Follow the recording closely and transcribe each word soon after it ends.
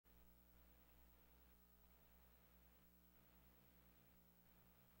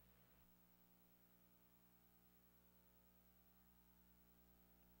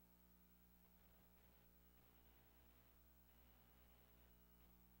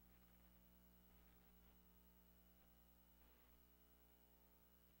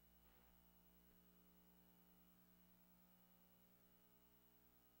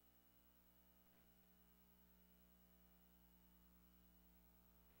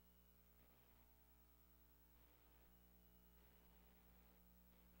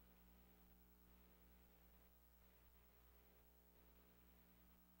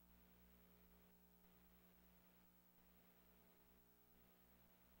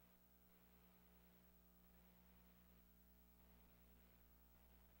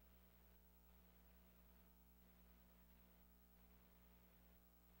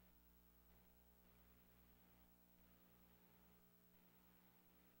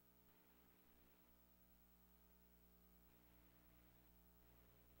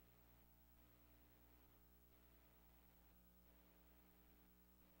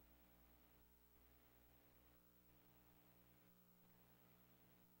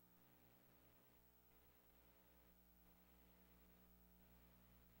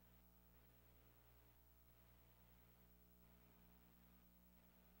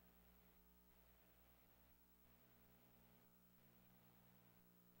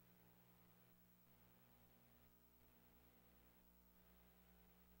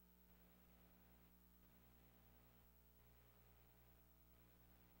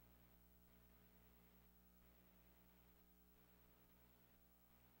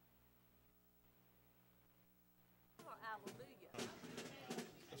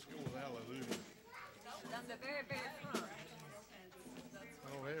the very, very front. I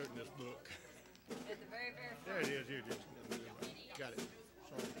don't have it in this book. At the very, very front. There it is. Here it is. Got it.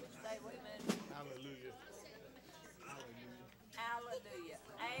 Sorry. Say, wait a minute. Hallelujah. Hallelujah. Hallelujah.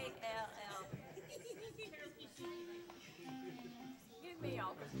 A-L-L. Get me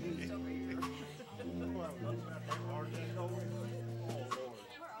all confused over here.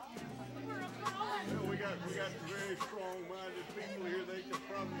 Well, we got very strong-minded people here. They can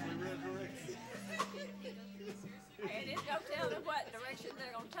probably resurrect you. And just go tell them what direction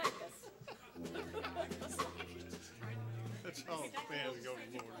they're going to take us. Let's all stand and go to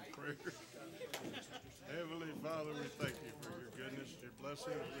the Lord in prayer. Heavenly Father, we thank you for your goodness, your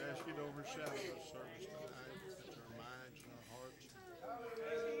blessings. We ask you to overshadow our service tonight. Touch our minds and our hearts.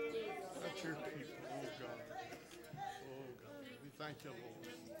 Touch your people, oh God. Oh God. We thank you,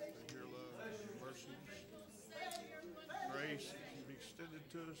 Lord, for your love and your mercies. Grace that can be extended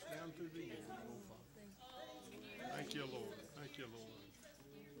to us down through the years, oh Father. Thank you, Lord. Thank you, Lord.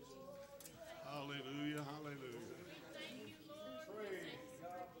 Hallelujah, hallelujah.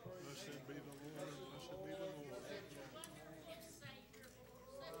 Blessed be the Lord. Blessed be the Lord.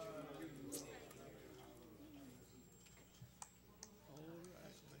 All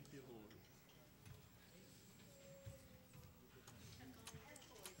right. Thank you, Lord.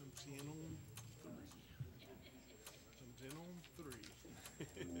 Comes in on three. Comes in on three.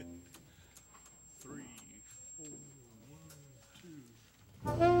 3, 4, 1,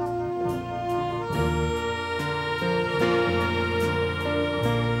 2.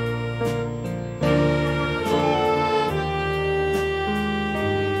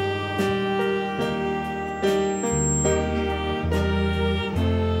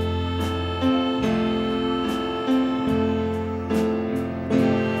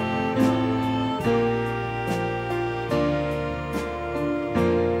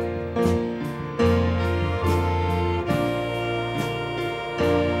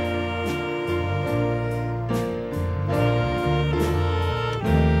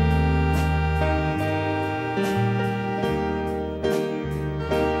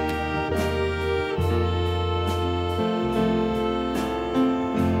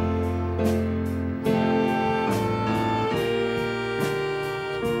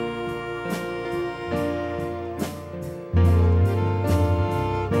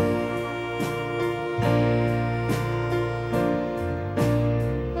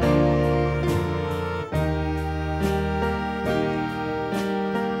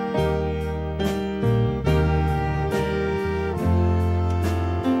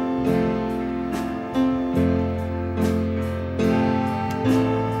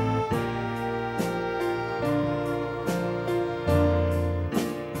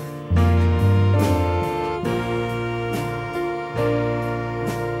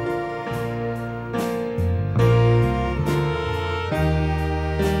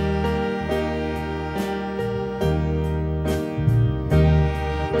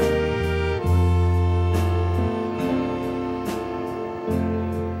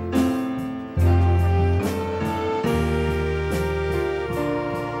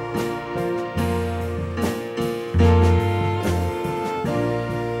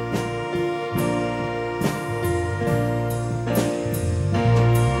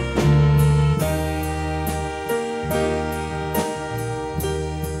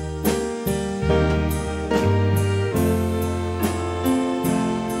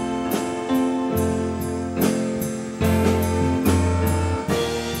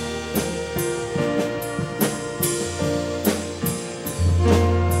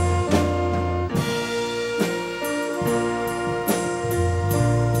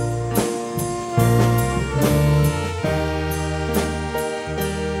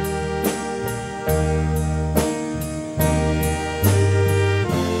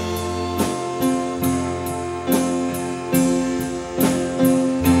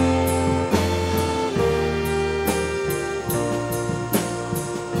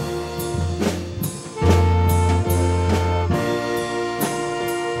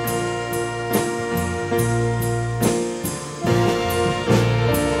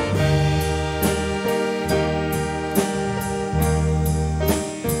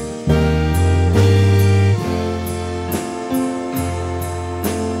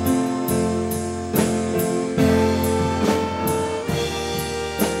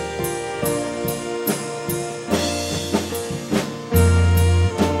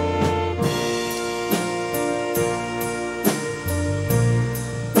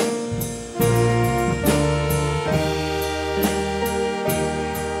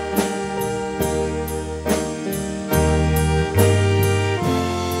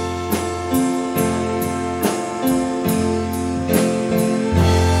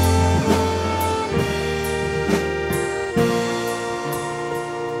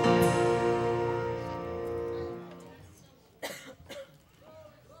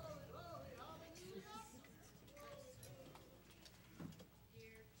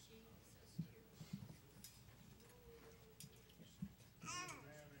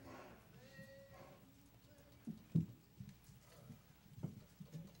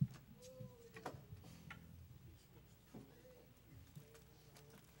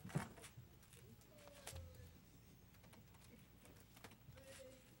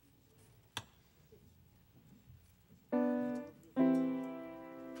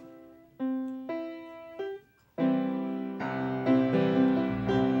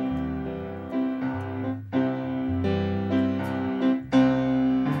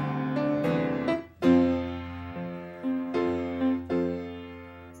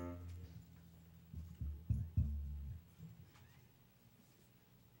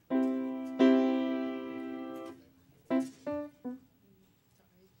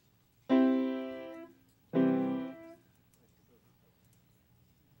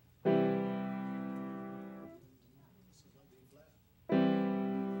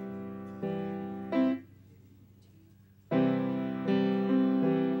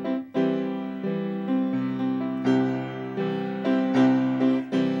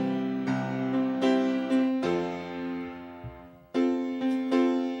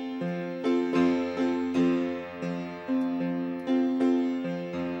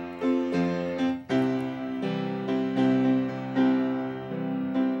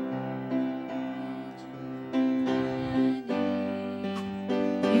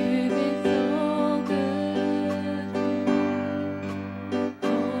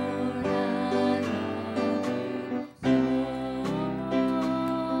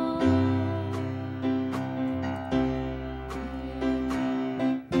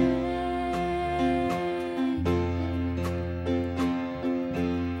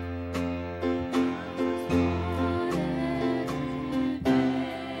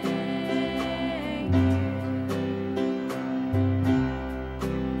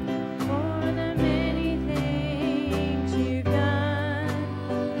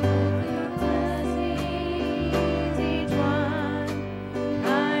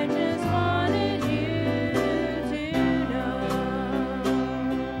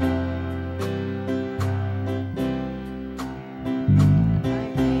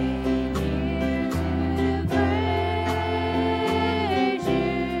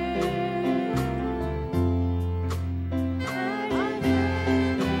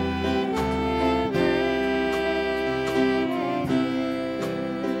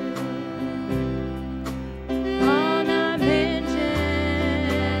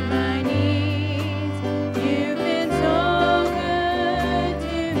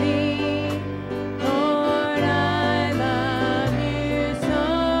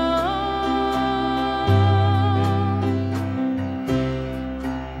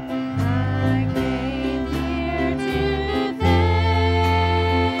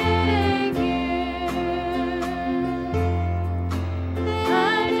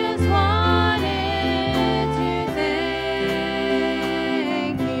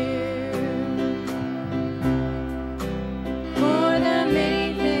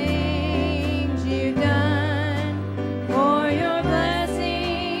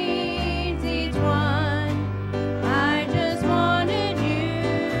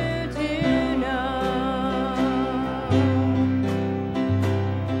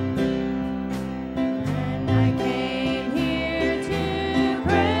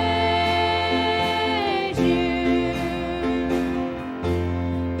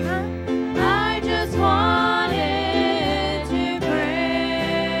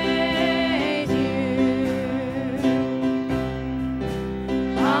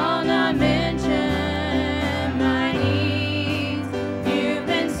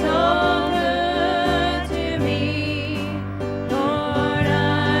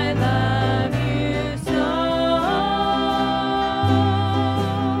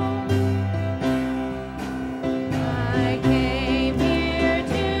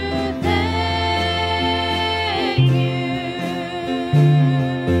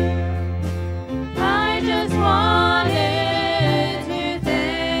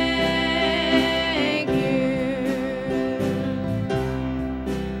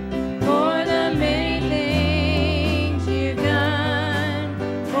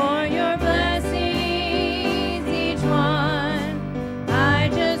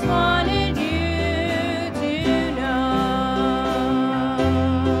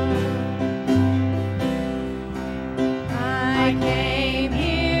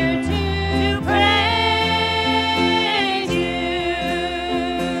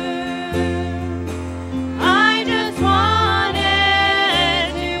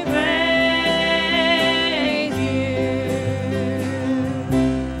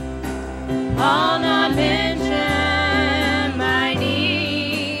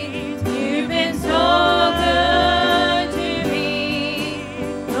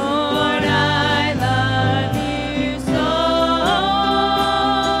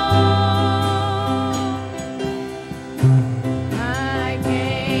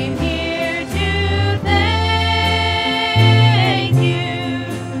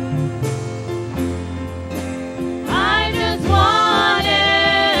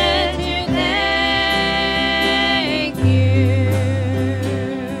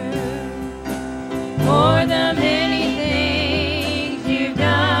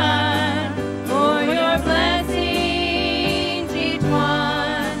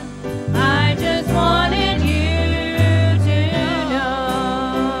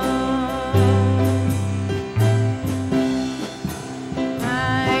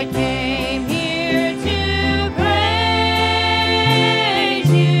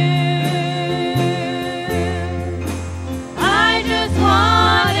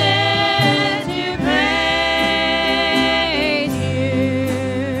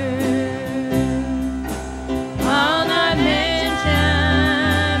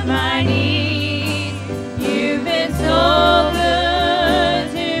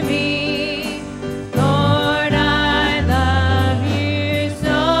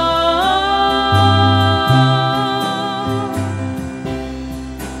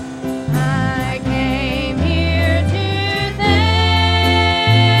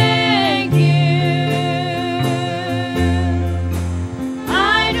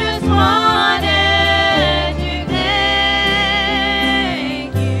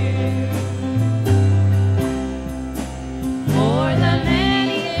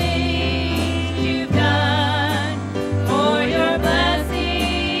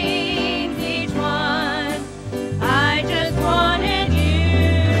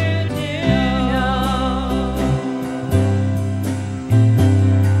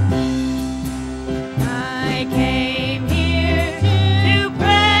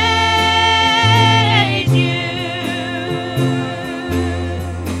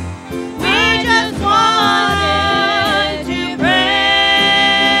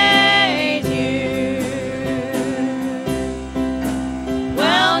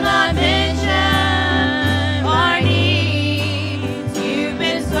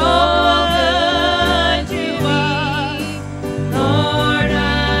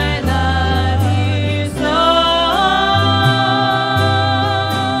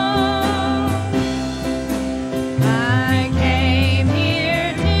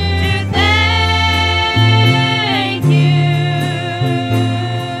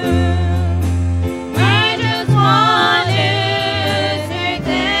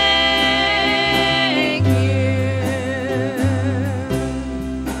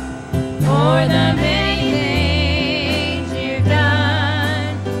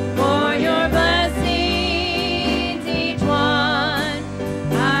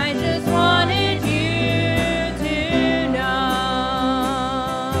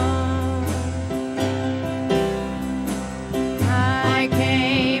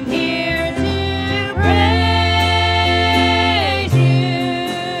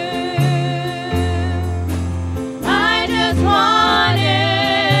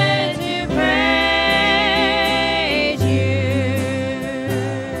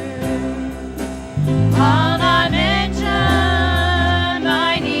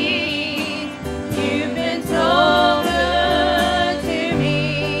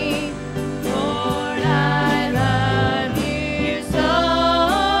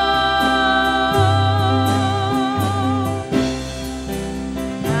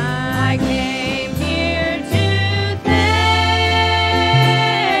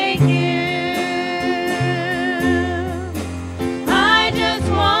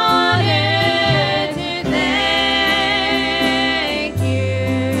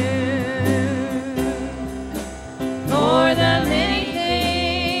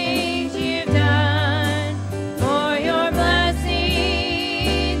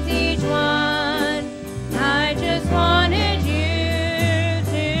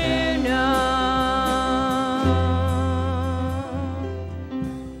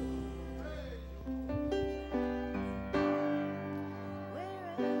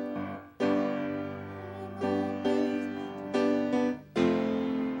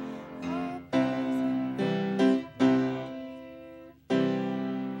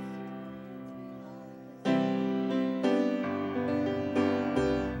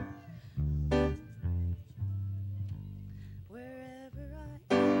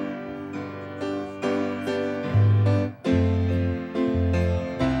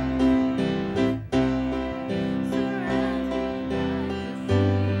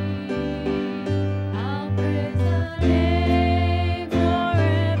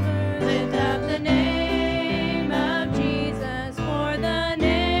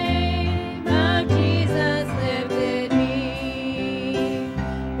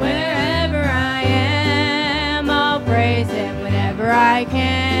 I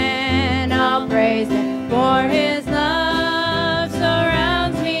can, I'll praise Him, for His love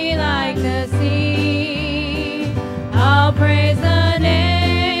surrounds me like the sea. I'll praise the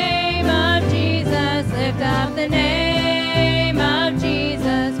name of Jesus, lift up the name of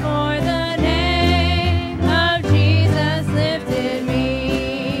Jesus, for the name of Jesus lifted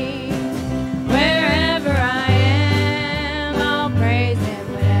me. Wherever I am, I'll praise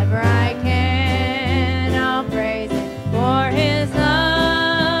Him. Whenever I can, I'll praise Him, for His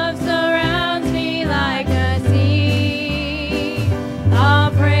love surrounds me like a sea.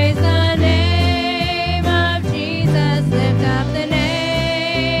 I'll praise the name of Jesus, lift up the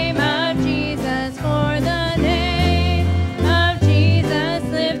name of Jesus, for the name of Jesus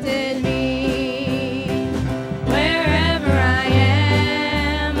lifted me. Wherever I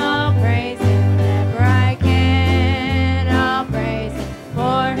am, I'll praise Him. Whenever I can, I'll praise Him,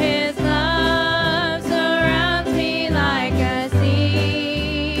 for His love surrounds me like a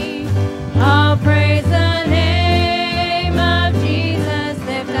sea. I'll praise the name of Jesus,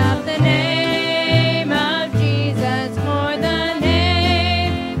 lift up the name of Jesus, for the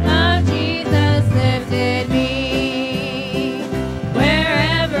name of Jesus lifted me.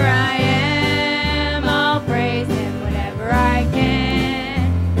 Wherever I am, I'll praise Him. Whenever I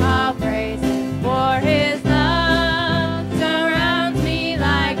can, I'll praise Him, for His love surrounds me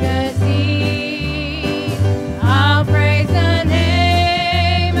like a sea. I'll praise the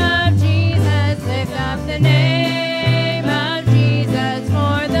name of Jesus, lift up the name of Jesus,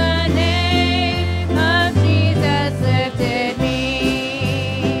 for the name of Jesus lifted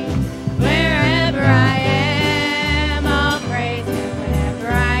me. Wherever I am, I'll praise Him.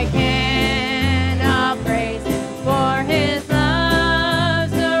 Whenever I can, I'll praise Him, for His love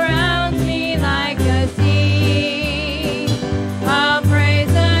surrounds me like a sea. I'll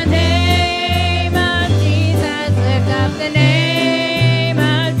praise the name of Jesus, lift up the name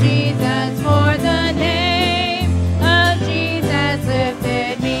of Jesus, for the name of Jesus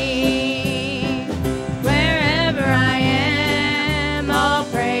lifted me. Wherever I am, I'll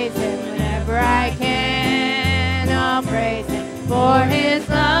praise Him. Whenever I can, I'll praise Him, for His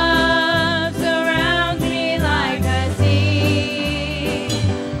love surrounds me like a sea.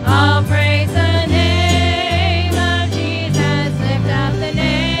 I'll praise the name of Jesus, lift up the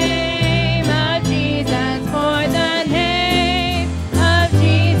name of Jesus, for the name of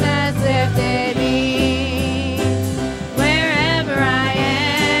Jesus lifted me. Wherever I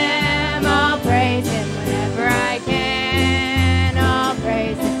am, I'll praise Him. Whenever I can, I'll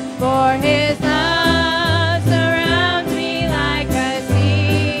praise Him, for His love surrounds me like a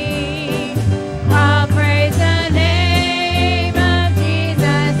sea. I'll praise the name of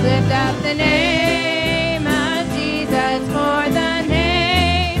Jesus, lift up the name of Jesus, for the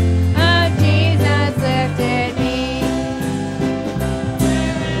name of Jesus lifted me.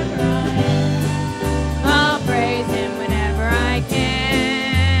 Wherever I am, I'll praise Him. Whenever I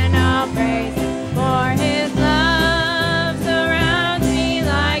can, I'll praise Him, for His love surrounds me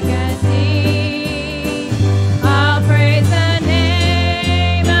like a sea.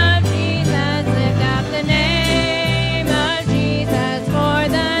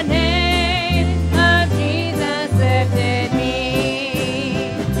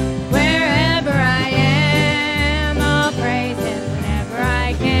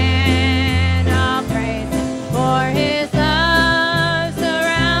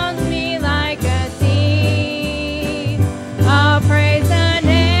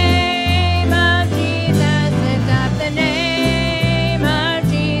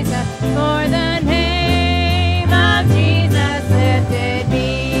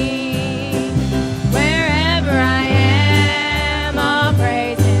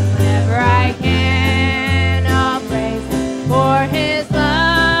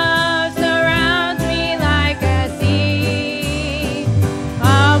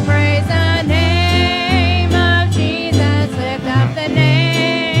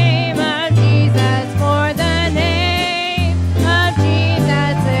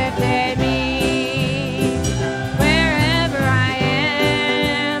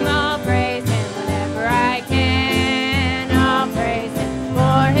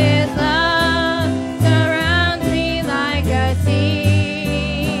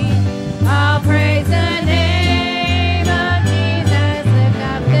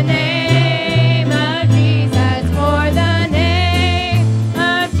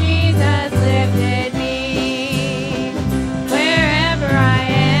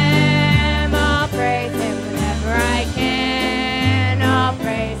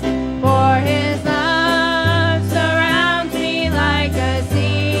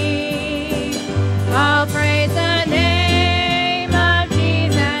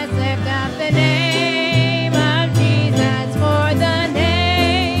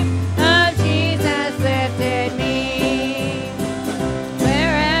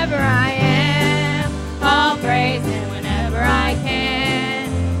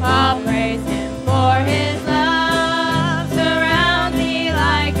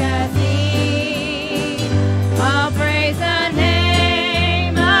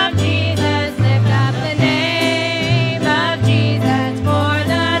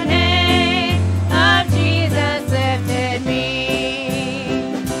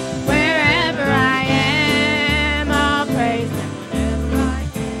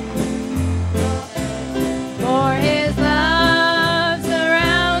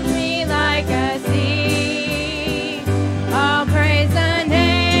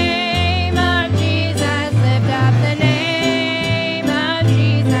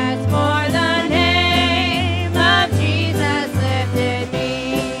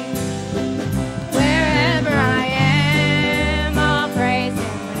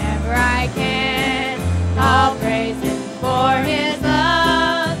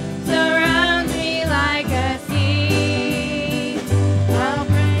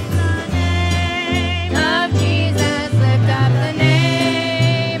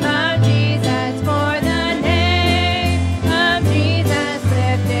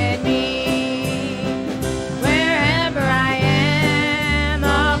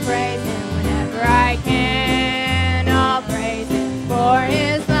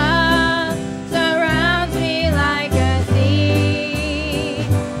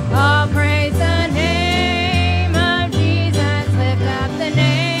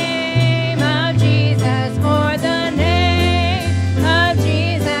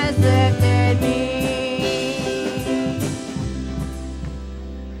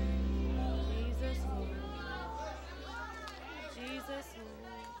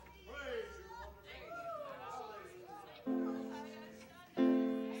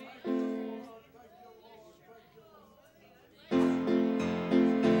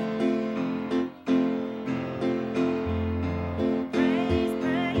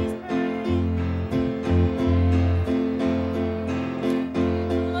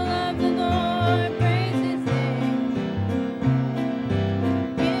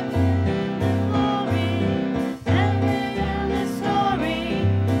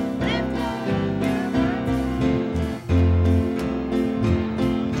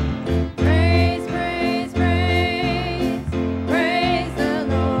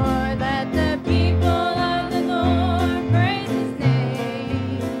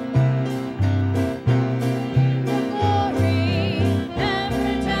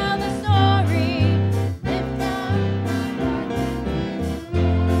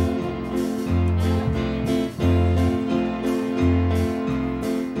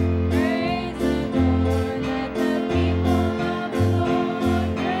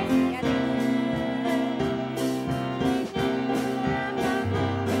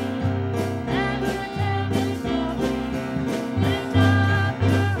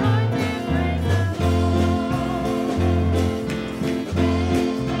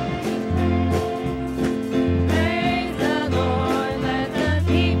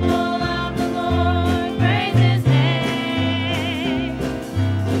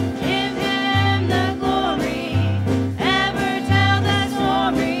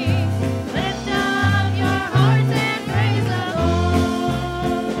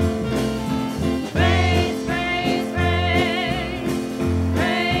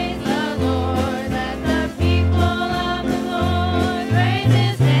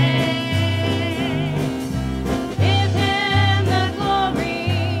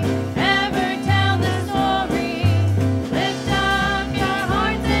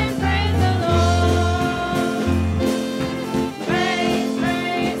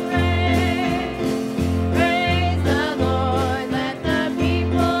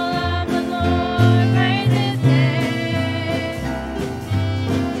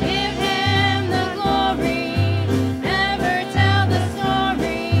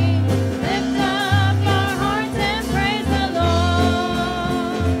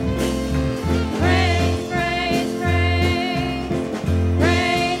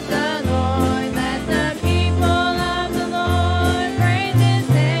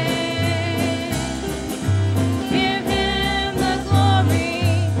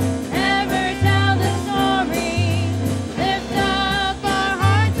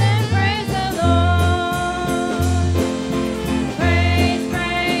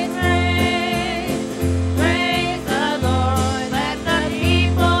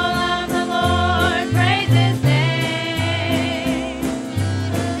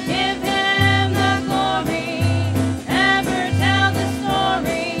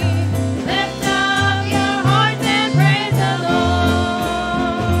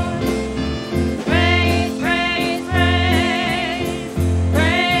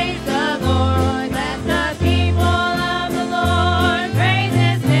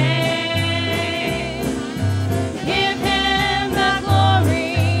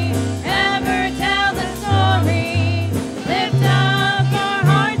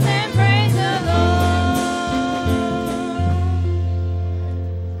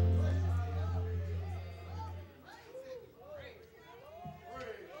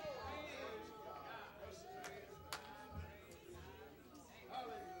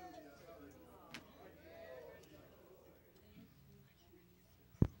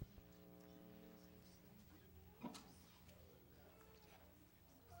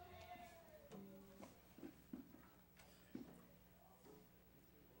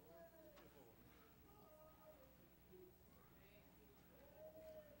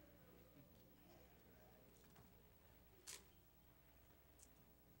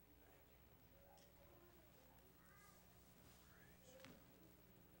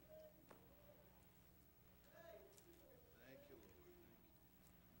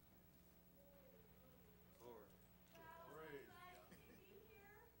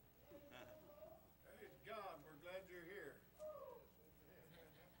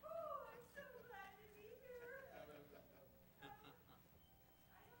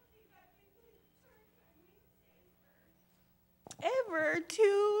 for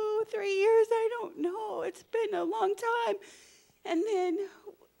 2, 3 years. I don't know. It's been a long time. And then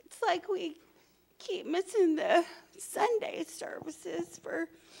it's like we keep missing the Sunday services for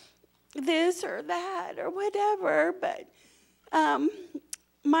this or that or whatever. But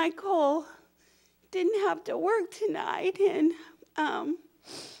Michael didn't have to work tonight. And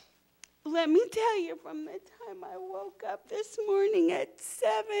let me tell you, from the time I woke up this morning at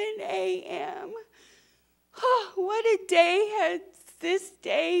 7 a.m., oh, what a day has this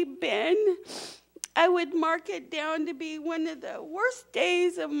day been. I would mark it down to be one of the worst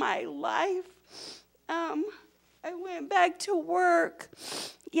days of my life. I went back to work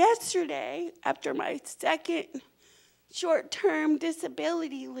yesterday after my second short-term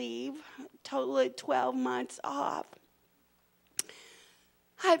disability leave, total of 12 months off.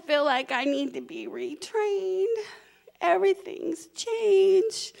 I feel like I need to be retrained. Everything's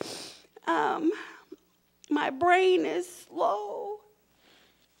changed. My brain is slow.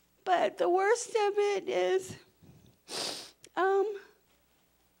 But the worst of it is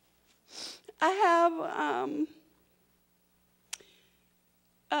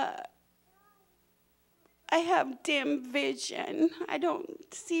I have dim vision. I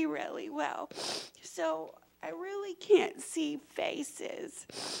don't see really well. So I really can't see faces.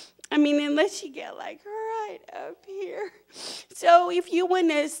 I mean, unless you get like right up here. So if you want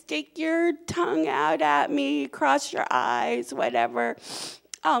to stick your tongue out at me, cross your eyes, whatever,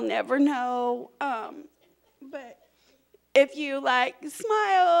 I'll never know. But if you like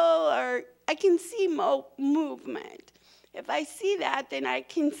smile, or I can see movement. If I see that, then I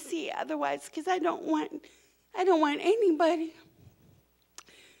can see. Otherwise, because I don't want anybody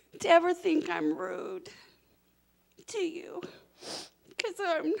to ever think I'm rude to you, because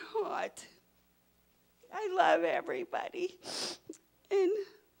I'm not. I love everybody. And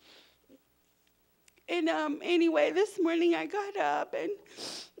anyway, this morning I got up and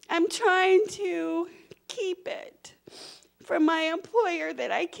I'm trying to keep it from my employer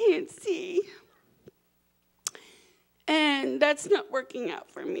that I can't see. And that's not working out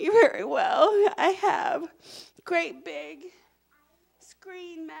for me very well. I have great big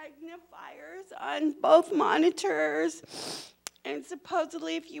screen magnifiers on both monitors. And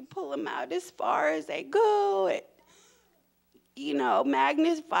supposedly if you pull them out as far as they go, it, you know,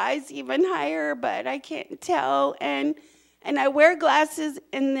 magnifies even higher, but I can't tell. And I wear glasses,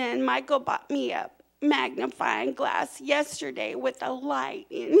 and then Michael bought me a magnifying glass yesterday with a light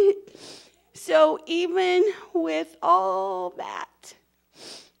in it. So even with all that,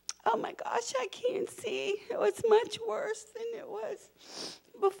 oh my gosh, I can't see. It was much worse than it was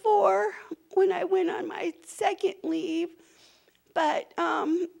before when I went on my second leave. But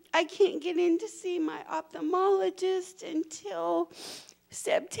I can't get in to see my ophthalmologist until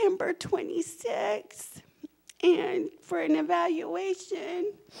September 26th, and for an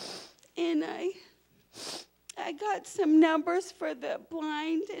evaluation. And I got some numbers for the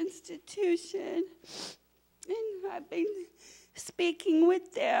blind institution, and I've been speaking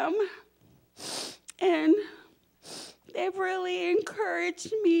with them, and they've really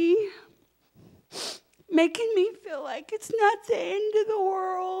encouraged me, making me feel like it's not the end of the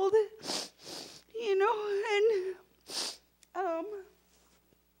world, you know. And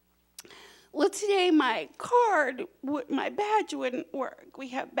well, today my badge wouldn't work. We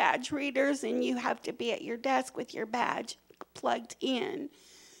have badge readers, and you have to be at your desk with your badge plugged in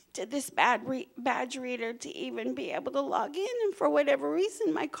to this badge reader to even be able to log in. And for whatever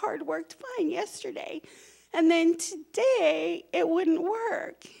reason, my card worked fine yesterday. And then today, it wouldn't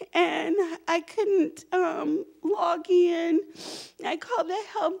work, and I couldn't log in. I called the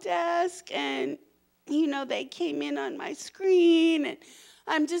help desk, and, you know, they came in on my screen, and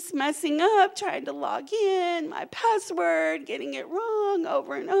I'm just messing up, trying to log in, my password, getting it wrong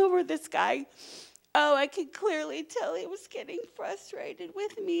over and over. This guy, I could clearly tell he was getting frustrated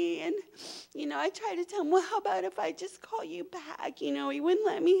with me, and, you know, I tried to tell him, well, how about if I just call you back? You know, he wouldn't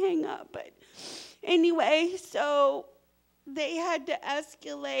let me hang up, but anyway, so they had to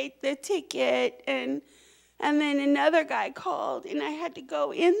escalate the ticket, and then another guy called, and I had to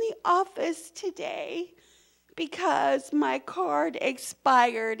go in the office today because my card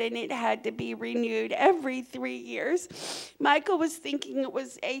expired and it had to be renewed every 3 years. Michael was thinking it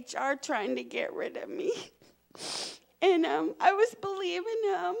was HR trying to get rid of me, and I was believing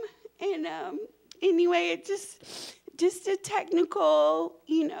him, and anyway, it just a technical,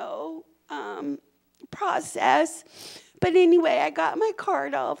 you know, process. But anyway, I got my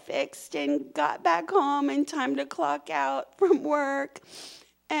card all fixed and got back home in time to clock out from work.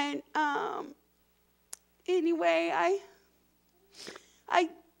 And anyway, I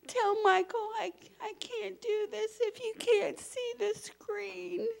tell Michael, I can't do this if you can't see the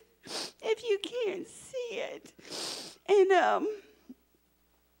screen, if you can't see it.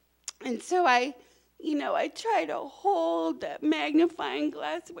 And so I try to hold the magnifying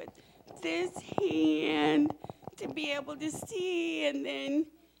glass with this hand to be able to see, and then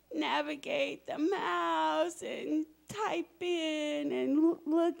navigate the mouse and type in and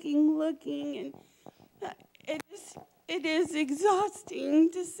looking, and it is exhausting,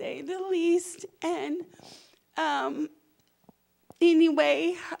 to say the least. And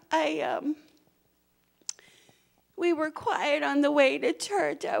anyway, we were quiet on the way to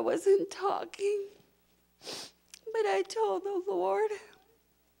church. I wasn't talking, but I told the Lord,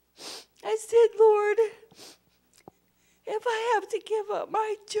 I said, Lord, if I have to give up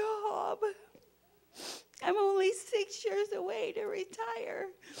my job, I'm only 6 years away to retire.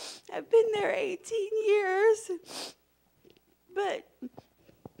 I've been there 18 years.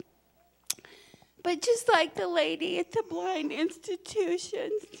 But just like the lady at the blind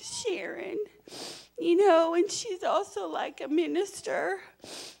institution, Sharon, and she's also like a minister.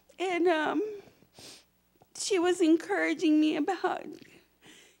 And she was encouraging me about,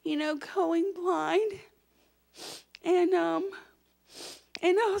 going blind. And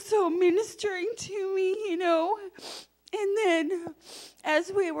also ministering to me, And then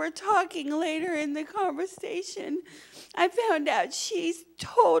as we were talking later in the conversation, I found out she's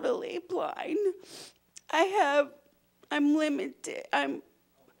totally blind. I'm limited. I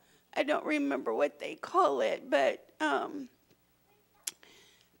don't remember what they call it, but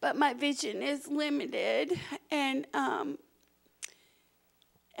my vision is limited, and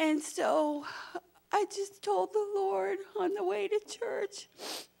so I just told the Lord on the way to church,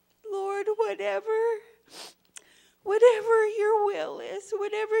 Lord, whatever your will is,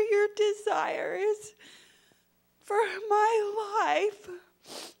 whatever your desire is for my life,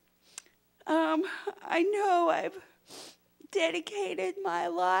 I know I've dedicated my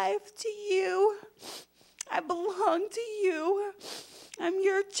life to you. I belong to you. I'm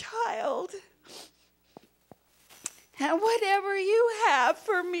your child. And whatever you have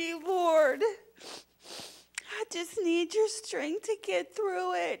for me, Lord, I just need your strength to get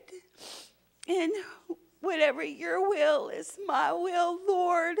through it. And whatever your will is my will,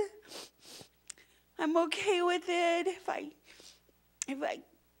 Lord. I'm okay with it if I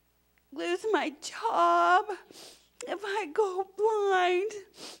lose my job, if I go blind.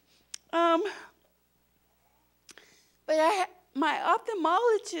 But my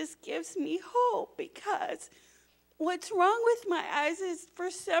ophthalmologist gives me hope, because what's wrong with my eyes is, for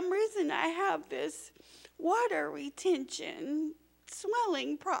some reason, I have this water retention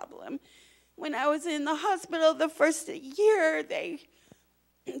swelling problem. When I was in the hospital the first year,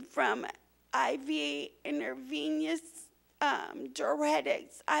 from IV intravenous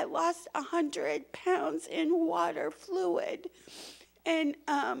diuretics, I lost 100 pounds in water fluid. And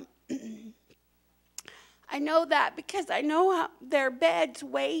I know that because I know how their beds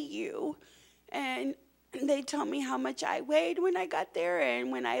weigh you. And they told me how much I weighed when I got there,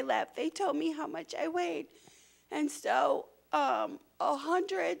 and when I left, they told me how much I weighed. And so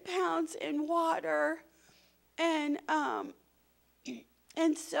 100 pounds in water, and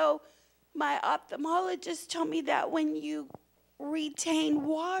so my ophthalmologist told me that when you retain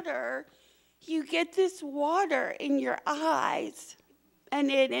water, you get this water in your eyes,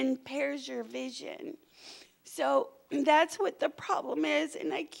 and it impairs your vision. So that's what the problem is,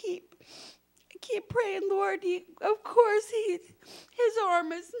 and I keep praying, Lord. Of course, his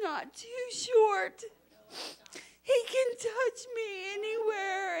arm is not too short. He can touch me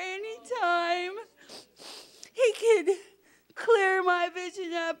anywhere, anytime. He can clear my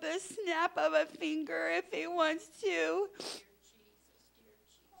vision up a snap of a finger if he wants to.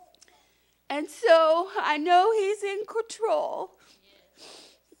 And so I know he's in control.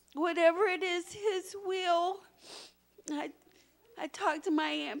 Whatever it is, his will. I talked to my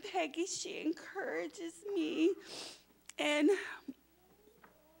Aunt Peggy. She encourages me. And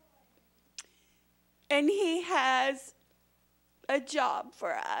he has a job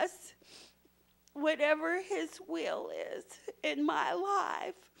for us. Whatever his will is in my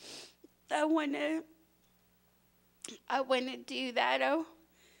life, I want to do that.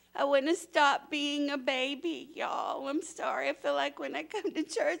 I want to stop being a baby, y'all. I'm sorry. I feel like when I come to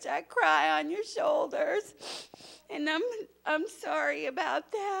church, I cry on your shoulders, and I'm sorry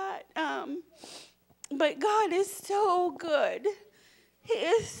about that. But God is so good. He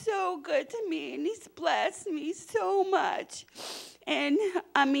is so good to me, and he's blessed me so much. And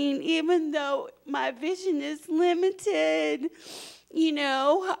I mean, even though my vision is limited,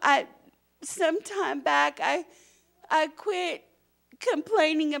 sometime back I quit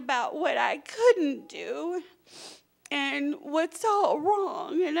complaining about what I couldn't do and what's all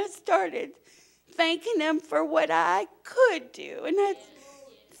wrong. And I started thanking him for what I could do. And I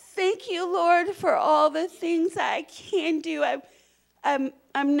thank you, Lord, for all the things I can do. I'm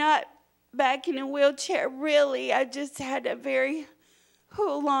not back in a wheelchair, really. I just had a very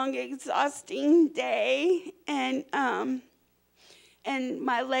long, exhausting day, and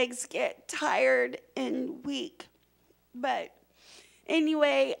my legs get tired and weak. But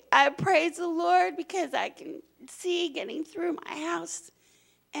anyway, I praise the Lord because I can see getting through my house,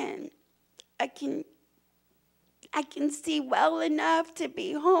 and I can see well enough to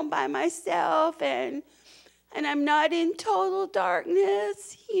be home by myself, and I'm not in total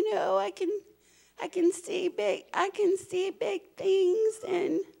darkness. You know, I can see big things,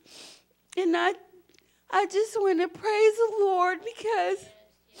 and I just want to praise the Lord because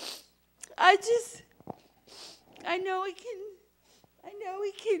I know He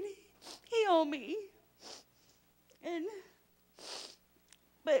can heal me,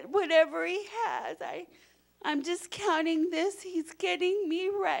 but whatever He has, I'm just counting this. He's getting me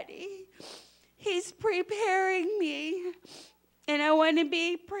ready. He's preparing me, and I want to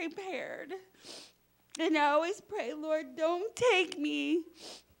be prepared. And I always pray, Lord, don't take me.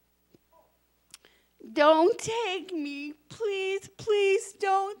 Don't take me. Please, please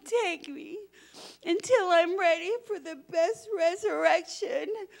don't take me until I'm ready for the best resurrection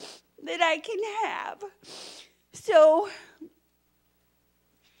that I can have. So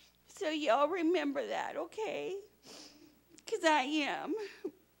y'all remember that, okay? Because I am.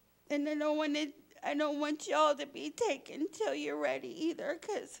 And I don't want y'all to be taken till you're ready either,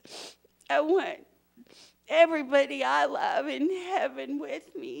 because I want everybody I love in heaven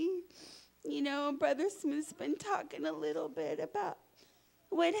with me. You know, Brother Smith's been talking a little bit about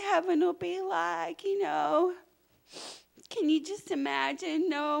what heaven will be like, you know. Can you just imagine?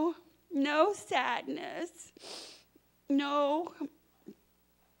 No sadness. No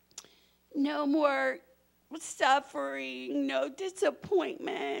more suffering, no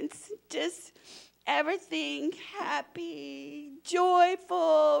disappointments, just everything happy,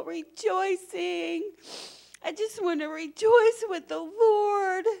 joyful, rejoicing. I just want to rejoice with the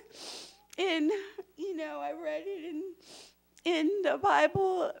Lord. And, you know, I read it in the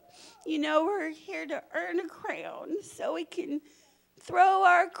Bible, you know, we're here to earn a crown, so we can throw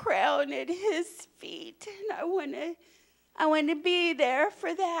our crown at His feet. And I want to be there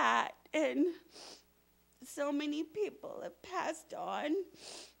for that. And so many people have passed on,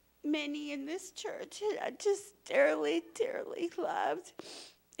 many in this church that I just dearly, dearly loved.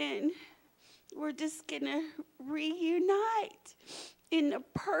 And we're just going to reunite in a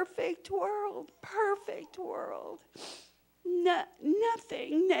perfect world.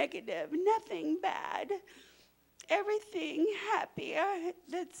 Nothing negative, nothing bad, everything happy.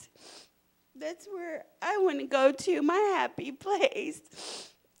 That's where I want to go to, my happy place.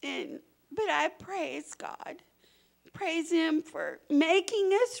 But I praise God. Praise Him for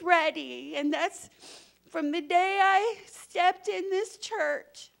making us ready. And that's from the day I stepped in this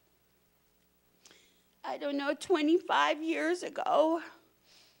church. I don't know, 25 years ago.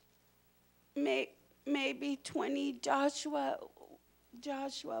 Maybe 20. Joshua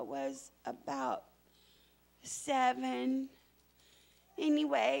was about 7.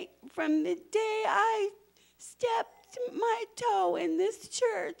 Anyway, from the day I stepped my toe in this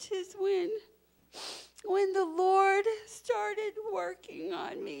church is when the Lord started working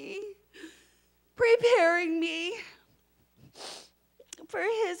on me, preparing me for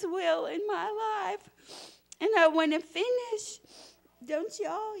His will in my life. And I want to finish. Don't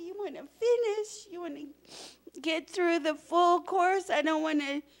y'all? You want to finish? You want to get through the full course? I don't want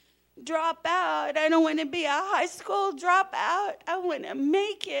to drop out. I don't want to be a high school dropout. I want to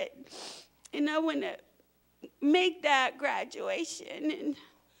make it. And I want to make that graduation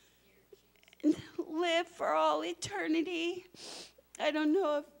and live for all eternity. I don't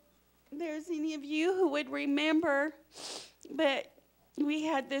know if there's any of you who would remember, but we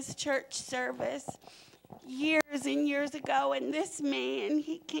had this church service years and years ago, and this man,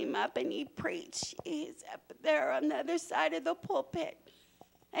 he came up and he preached. He's up there on the other side of the pulpit,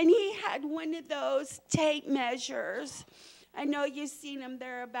 and he had one of those tape measures. I know you've seen them.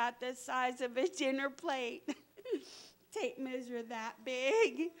 They're about the size of a dinner plate. Tape measure that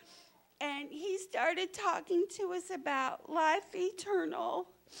big. And he started talking to us about life eternal.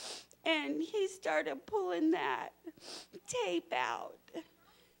 And he started pulling that tape out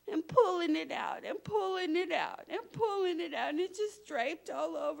and pulling it out and pulling it out and pulling it out. And it just draped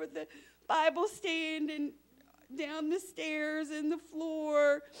all over the Bible stand and down the stairs and the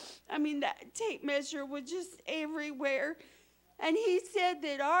floor. I mean, that tape measure was just everywhere. And he said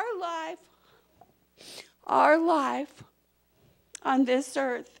that our life on this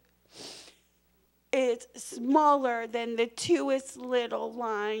earth is smaller than the twoest little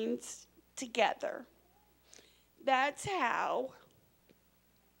lines together. That's how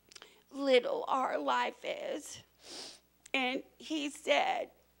little our life is. And he said,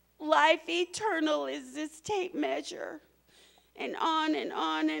 life eternal is this tape measure. And on and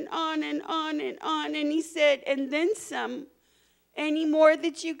on and on and on and on. And he said, and then some, any more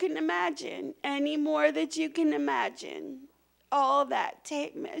that you can imagine, any more that you can imagine. All that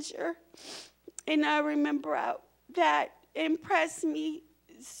tape measure. And I remember that impressed me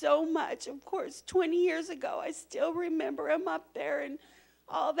so much. Of course, 20 years ago, I still remember him up there and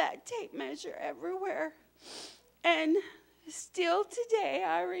all that tape measure everywhere. And still today,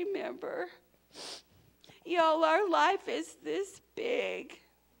 I remember. Y'all, our life is this big.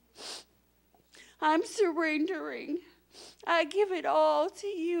 I'm surrendering. I give it all to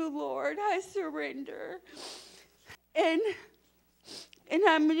you, Lord. I surrender. And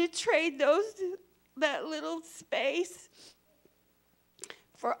I'm going to trade that little space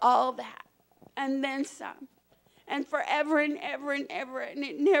for all that. And then some. And forever and ever and ever. And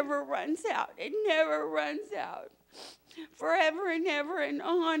it never runs out. It never runs out. Forever and ever and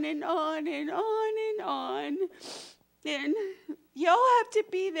on and on and on and on. And y'all have to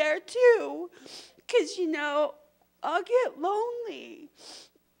be there too. Because, I'll get lonely.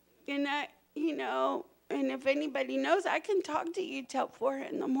 And and if anybody knows, I can talk to you till 4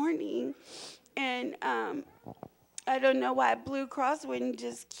 in the morning. And I don't know why Blue Cross wouldn't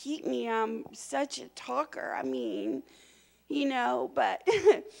just keep me. I'm such a talker. I mean, but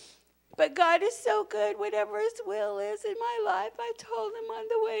but God is so good. Whatever his will is in my life, I told him on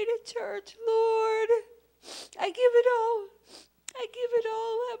the way to church, Lord, I give it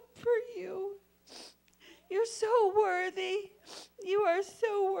all up for you. You're so worthy. You are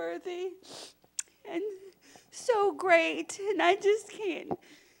so worthy. And so great. And I just can't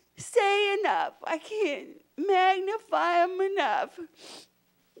say enough. I can't magnify him enough.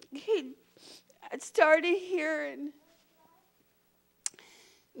 I started here, and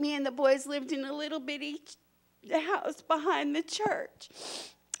me and the boys lived in a little bitty house behind the church.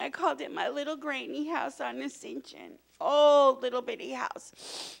 I called it my little granny house on Ascension. Old little bitty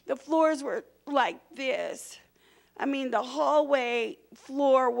house. The floors were like this. I mean, the hallway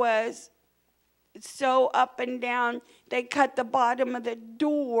floor was so up and down. They cut the bottom of the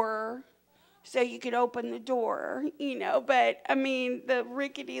door so you could open the door, But, I mean, the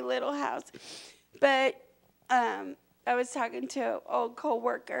rickety little house. But I was talking to an old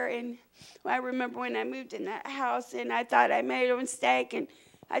coworker, and I remember when I moved in that house, and I thought I made a mistake, and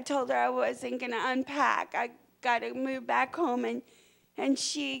I told her I wasn't going to unpack. I got to move back home, and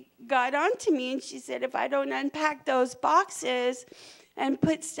she got on to me, and she said, if I don't unpack those boxes and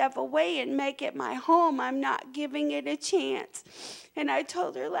put stuff away and make it my home, I'm not giving it a chance. And I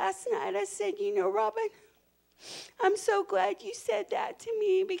told her last night, I said, Robin, I'm so glad you said that to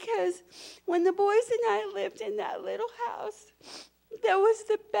me, because when the boys and I lived in that little house, that was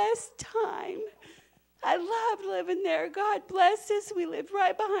the best time. I loved living there. God bless us. We lived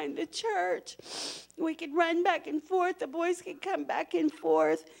right behind the church. We could run back and forth. The boys could come back and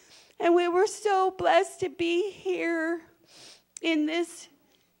forth. And we were so blessed to be here in this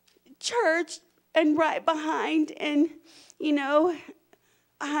church and right behind. And,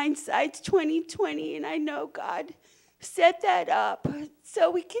 hindsight's 20/20. And I know God set that up so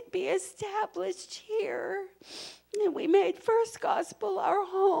we could be established here. And we made First Gospel our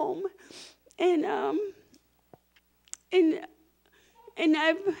home. And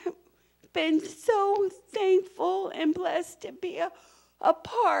I've been so thankful and blessed to be a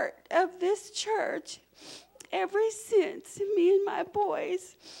part of this church ever since, me and my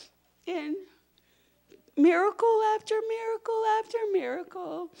boys. And miracle after miracle after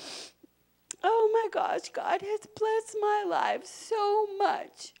miracle. Oh my gosh, God has blessed my life so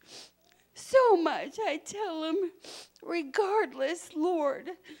much. So much. I tell him, regardless,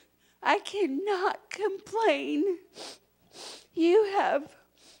 Lord, I cannot complain. You have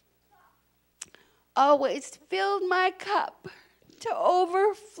always filled my cup to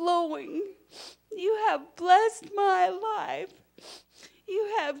overflowing. You have blessed my life.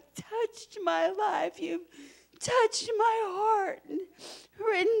 You have touched my life. You've touched my heart and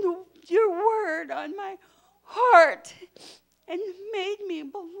written your word on my heart and made me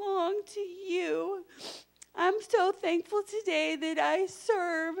belong to you. I'm so thankful today that I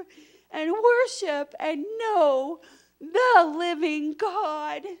serve and worship and know the living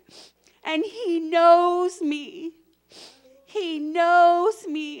God. And he knows me. He knows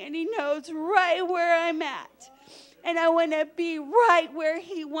me, and he knows right where I'm at. And I want to be right where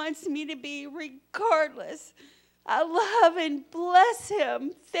he wants me to be regardless. I love and bless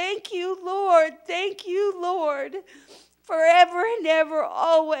him. Thank you, Lord. Thank you, Lord. Forever and ever,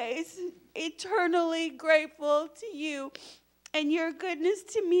 always, eternally grateful to you and your goodness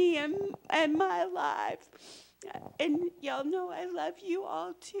to me and my life. And y'all know I love you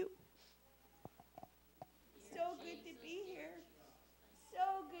all too. So good to be here.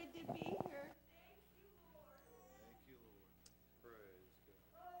 So good to be here.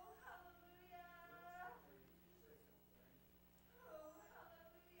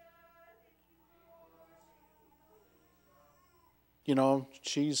 You know,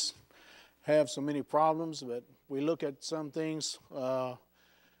 she's have so many problems, but we look at some things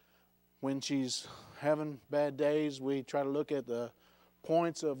when she's having bad days. We try to look at the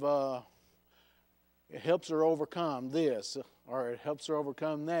points of it helps her overcome this, or it helps her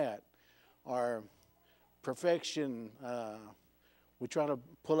overcome that, or perfection. We try to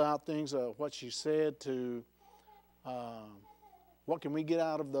pull out things of what she said to what can we get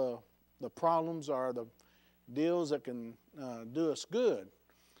out of the problems or the deals that can do us good.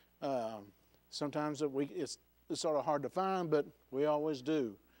 Sometimes it's sort of hard to find, but we always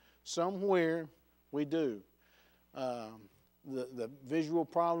do. Somewhere we do. The visual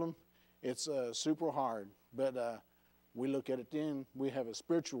problem, it's super hard, but we look at it then, we have a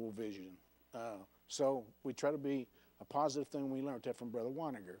spiritual vision. So we try to be a positive thing. We learned that from Brother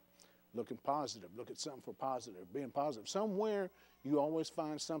Wanniger. Looking positive, look at something for positive, being positive. Somewhere you always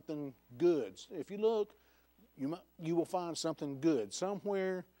find something good. If you look, you will find something good.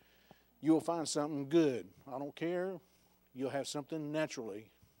 Somewhere you will find something good. I don't care. You'll have something naturally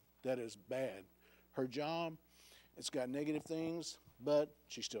that is bad. Her job, it's got negative things, but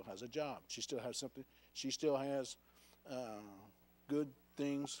she still has a job. She still has something. She still has good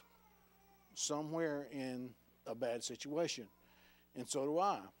things somewhere in a bad situation. And so do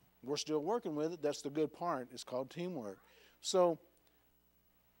I. We're still working with it. That's the good part. It's called teamwork. So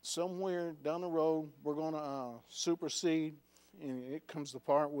somewhere down the road, we're going to supersede, and it comes the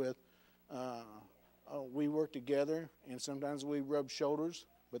part with we work together, and sometimes we rub shoulders,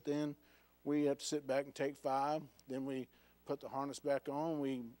 but then we have to sit back and take 5. Then we put the harness back on.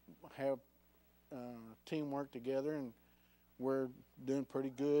 We have teamwork together, and we're doing pretty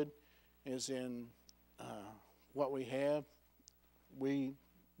good. As in what we have, we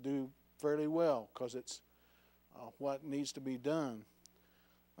do fairly well because it's what needs to be done.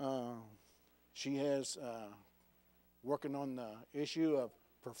 She has working on the issue of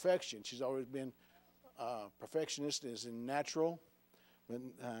perfection. She's always been perfectionist, as in natural. But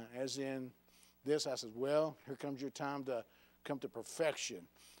as in this, I said, well, here comes your time to come to perfection.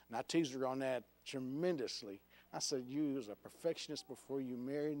 And I teased her on that tremendously. I said, you was a perfectionist before you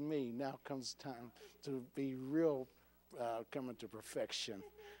married me. Now comes time to be real coming to perfection.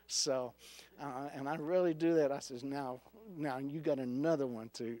 So, and I really do that. I says, now you got another one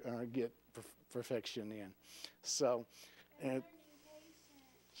to get perfection in. So,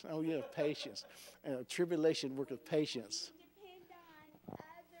 oh yeah, patience. Tribulation work with patience. Depend on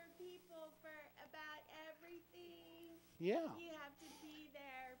other people for about everything. Yeah. You have to be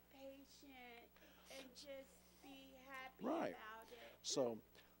there, patient, and just be happy Right. about it.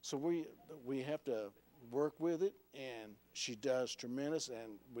 So we have to work with it, and she does tremendous,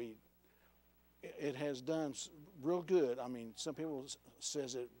 and it has done real good. I mean, some people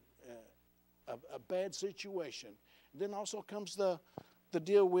says it a bad situation. Then also comes the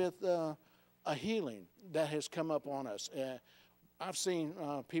deal with a healing that has come up on us. I've seen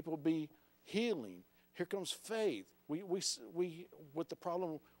people be healing. Here comes faith. We with the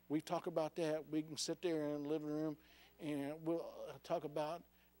problem, we talk about that. We can sit there in the living room and we'll talk about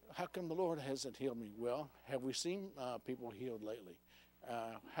how come the Lord hasn't healed me. Well, have we seen people healed lately?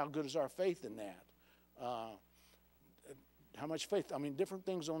 How good is our faith in that? How much faith? I mean, different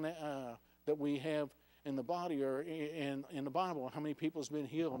things on that that we have in the body or in the Bible. How many people has been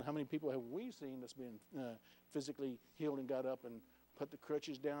healed? How many people have we seen that's been physically healed and got up and put the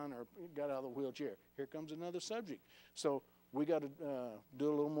crutches down or got out of the wheelchair? Here comes another subject. So we got to do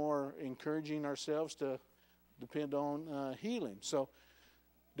a little more encouraging ourselves to depend on healing. So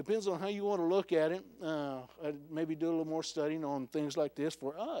depends on how you want to look at it. I'd maybe do a little more studying on things like this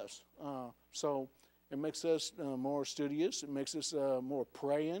for us. So it makes us more studious. It makes us more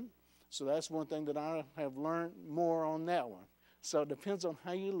praying. So that's one thing that I have learned more on that one. So it depends on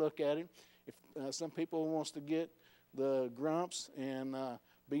how you look at it. If some people wants to get the grumps and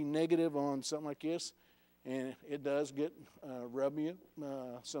be negative on something like this, and it does get rub you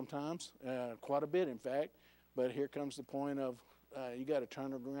sometimes, quite a bit in fact. But here comes the point of you got to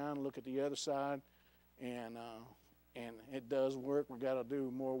turn it around, look at the other side, and and it does work. We got to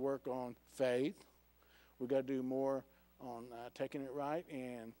do more work on faith. We got to do more on taking it right,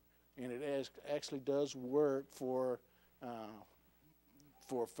 and it actually does work for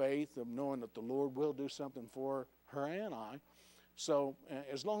faith of knowing that the Lord will do something for her and I. So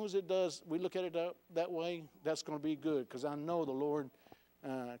as long as it does, we look at it that way, that's going to be good, because I know the Lord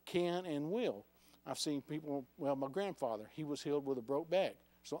can and will. I've seen people, well, my grandfather, he was healed with a broke back.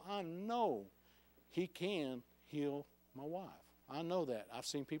 So I know he can heal my wife. I know that. I've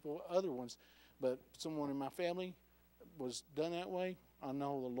seen people, other ones, but someone in my family was done that way. I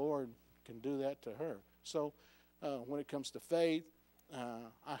know the Lord can do that to her. So when it comes to faith,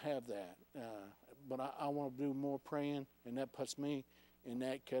 I have that. But I want to do more praying, and that puts me in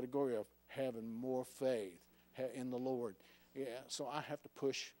that category of having more faith in the Lord. Yeah, so I have to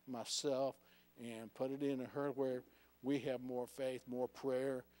push myself and put it into her where we have more faith, more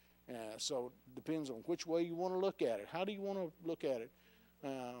prayer. So it depends on which way you want to look at it. How do you want to look at it?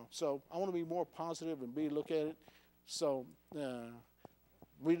 So I want to be more positive and look at it. So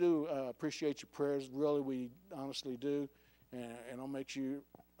we do appreciate your prayers. Really, we honestly do. And I'll let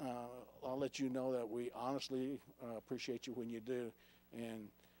you know that we honestly appreciate you when you do. And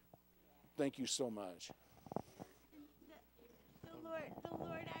thank you so much. The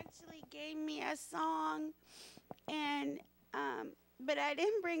Lord actually gave me a song, and but I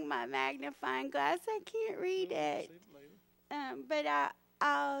didn't bring my magnifying glass. I can't read it. But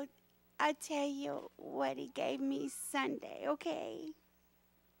I'll tell you what He gave me Sunday. Okay.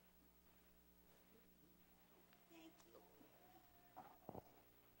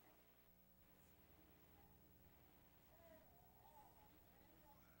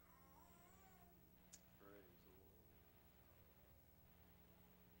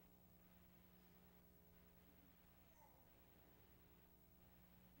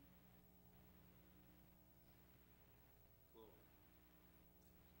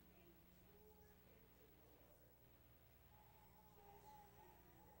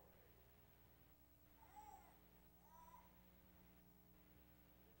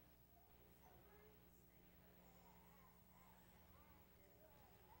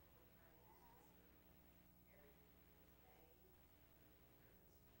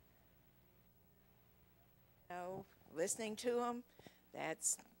 Listening to them,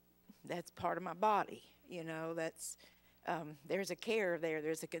 that's part of my body. That's there's a care there.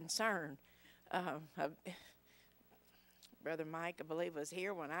 There's a concern. Brother Mike, I believe, was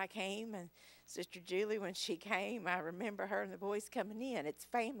here when I came, and Sister Julie when she came. I remember her and the boys coming in. It's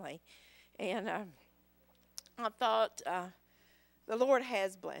family, and I thought the Lord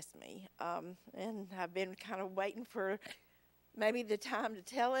has blessed me, and I've been kind of waiting for maybe the time to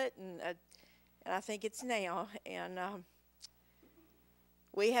tell it, and I think it's now. And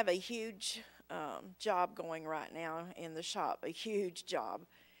we have a huge job going right now in the shop, a huge job.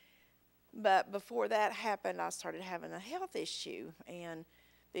 But before that happened, I started having a health issue. And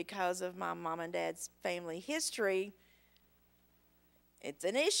because of my mom and dad's family history, it's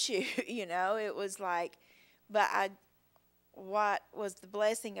an issue, It was like, what was the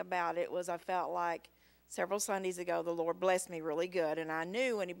blessing about it was I felt like several Sundays ago, the Lord blessed me really good, and I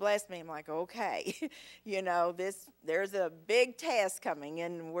knew when He blessed me, I'm like, okay, there's a big test coming,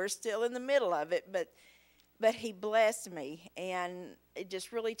 and we're still in the middle of it, but He blessed me, and it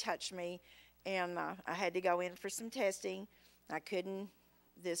just really touched me, and I had to go in for some testing. I couldn't.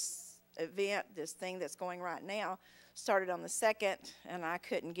 This event, this thing that's going right now, started on the 2nd, and I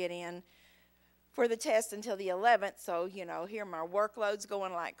couldn't get in for the test until the 11th, so, here my workload's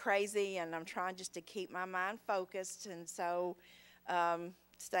going like crazy, and I'm trying just to keep my mind focused, and so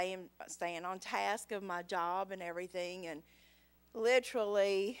staying on task of my job and everything, and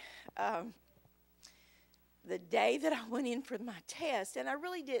literally the day that I went in for my test, and I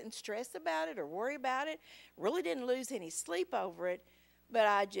really didn't stress about it or worry about it, really didn't lose any sleep over it, but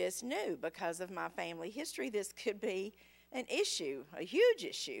I just knew because of my family history this could be an issue, a huge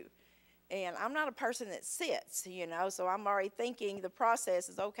issue. And I'm not a person that sits, so I'm already thinking the process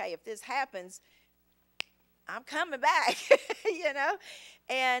is, okay, if this happens, I'm coming back,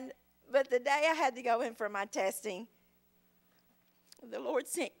 But the day I had to go in for my testing, the Lord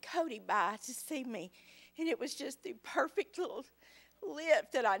sent Cody by to see me. And it was just the perfect little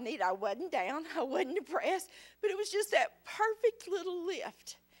lift that I need. I wasn't down, I wasn't depressed, but it was just that perfect little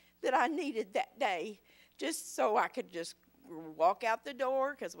lift that I needed that day, just so I could just walk out the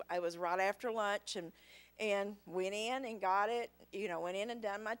door, because I was right after lunch, and went in and got it, went in and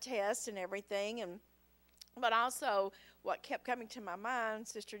done my test and everything. But also what kept coming to my mind,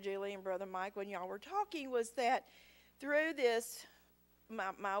 Sister Julie and Brother Mike, when y'all were talking, was that through this,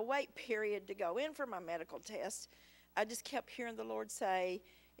 my wait period to go in for my medical test, I just kept hearing the Lord say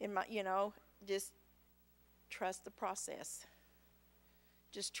in my, just trust the process.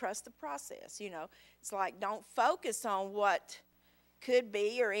 Just trust the process, It's like don't focus on what could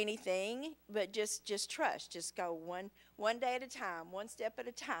be or anything, but just trust. Just go one day at a time, one step at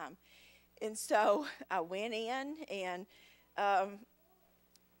a time. And so I went in, and I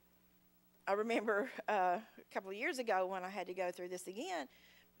remember a couple of years ago when I had to go through this again.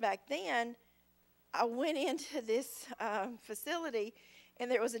 Back then, I went into this facility, and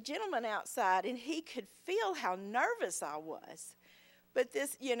there was a gentleman outside, and he could feel how nervous I was. But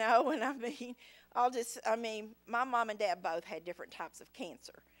this, and my mom and dad both had different types of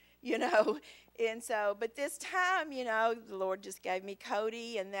cancer, And so, but this time, the Lord just gave me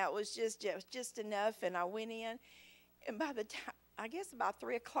Cody, and that was just enough. And I went in, and by the time, I guess about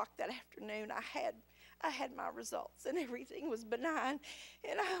 3 o'clock that afternoon, I had my results, and everything was benign.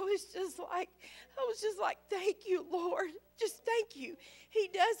 And I was just like, thank you, Lord. Just thank you. He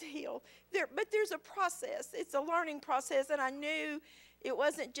does heal. But there's a process. It's a learning process, and I knew it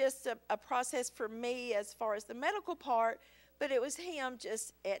wasn't just a process for me as far as the medical part, but it was him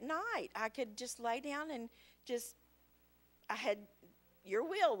just at night. I could just lay down and I had your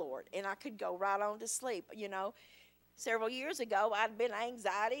will, Lord, and I could go right on to sleep, Several years ago, I'd been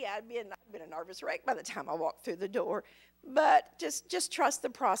anxiety. I'd been a nervous wreck by the time I walked through the door. But just trust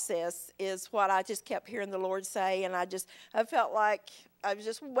the process is what I just kept hearing the Lord say, and I felt like I was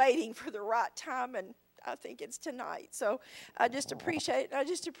just waiting for the right time, and I think it's tonight. So I just appreciate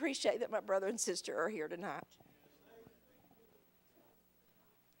that my brother and sister are here tonight.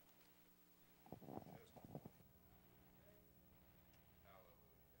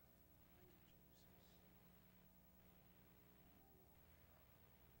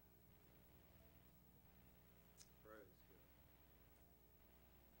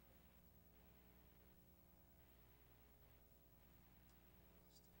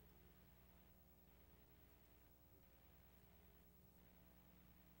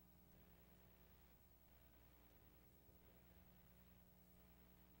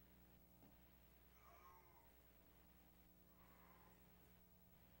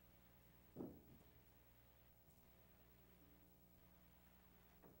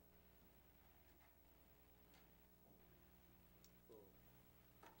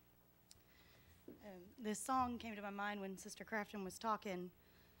 This song came to my mind when Sister Crafton was talking.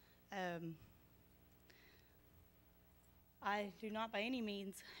 I do not by any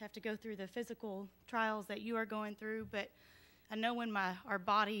means have to go through the physical trials that you are going through, but I know when our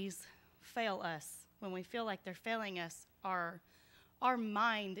bodies fail us, when we feel like they're failing us, our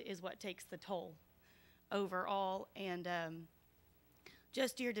mind is what takes the toll overall, and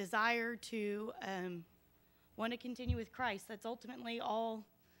just your desire to want to continue with Christ. That's ultimately all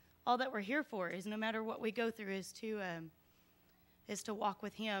that we're here for, is no matter what we go through, is to walk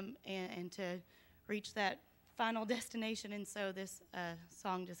with Him and to reach that final destination. And so this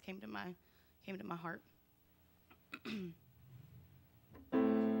song just came to my heart.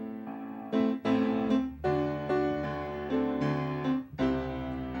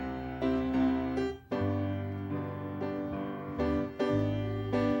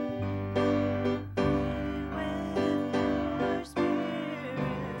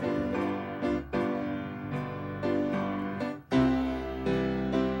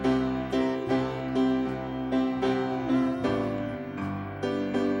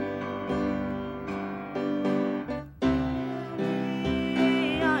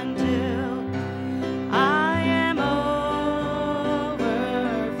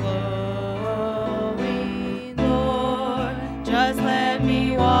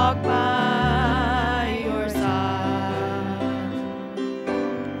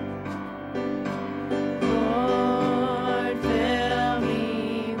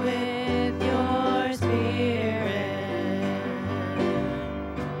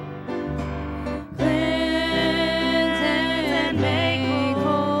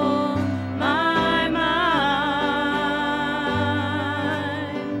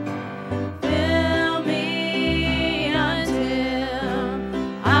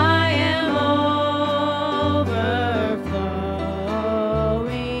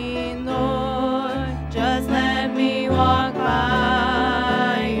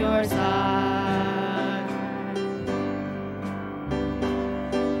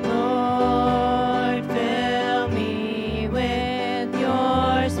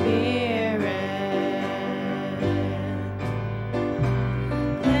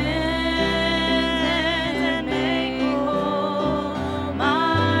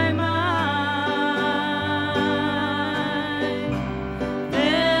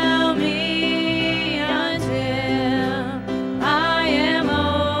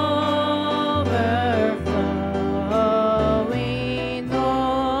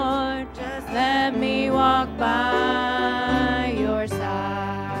 walk by your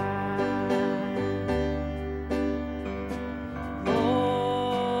side.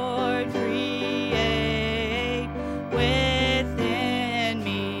 Lord, create within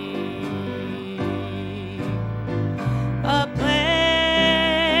me a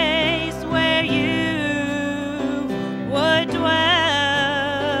place where you would dwell,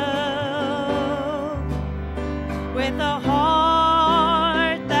 with a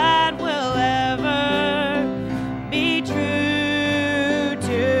heart that will ever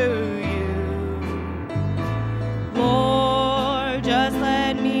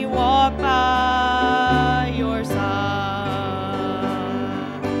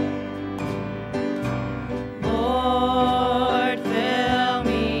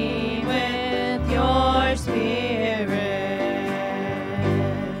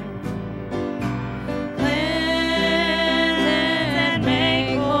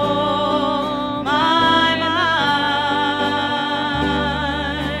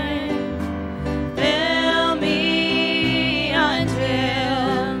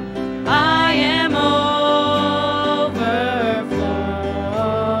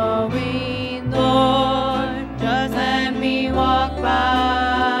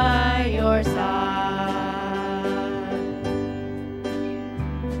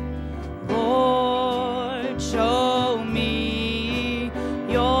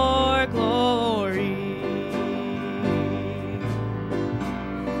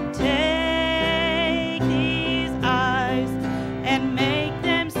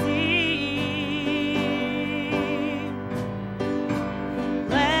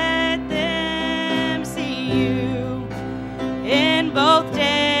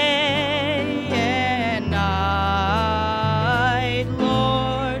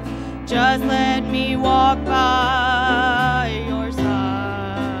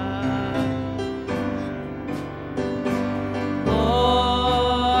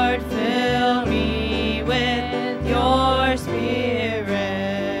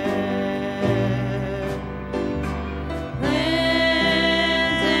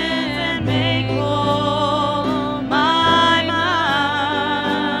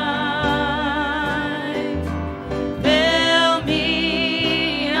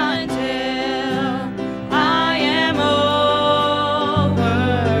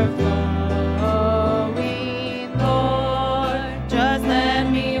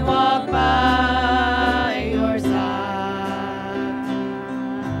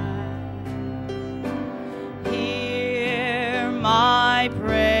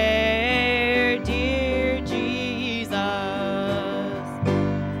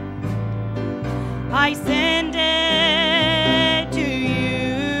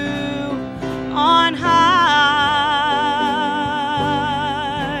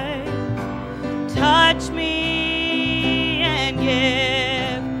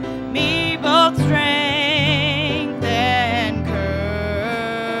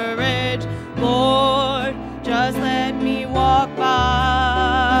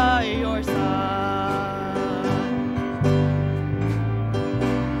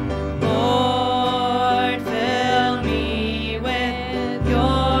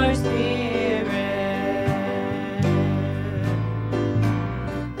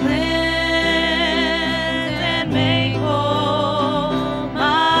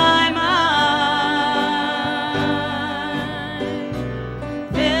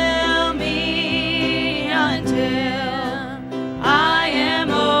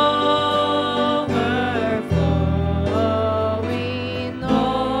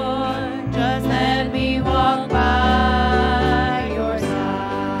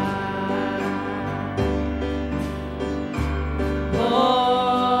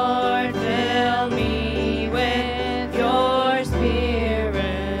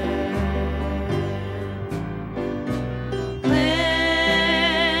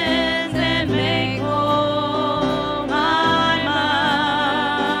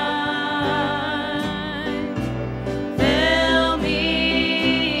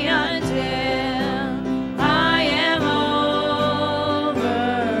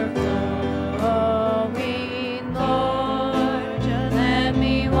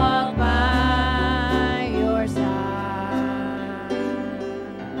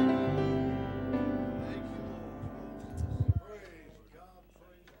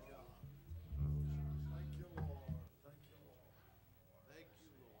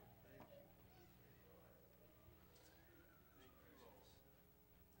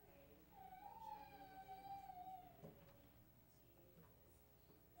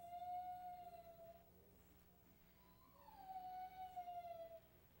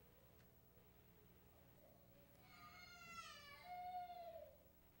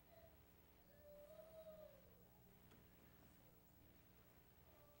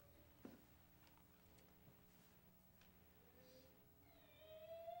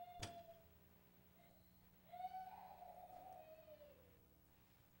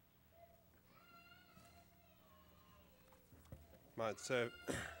might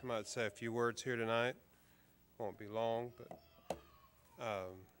say a few words here tonight. Won't be long, but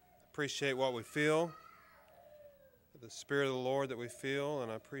appreciate what we feel, the Spirit of the Lord that we feel,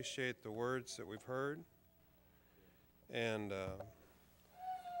 and I appreciate the words that we've heard. And I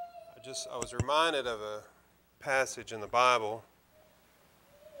was reminded of a passage in the Bible,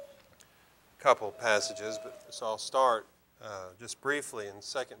 a couple of passages, so I'll start just briefly in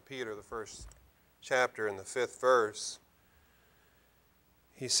 2 Peter, the first chapter, in the 5th verse.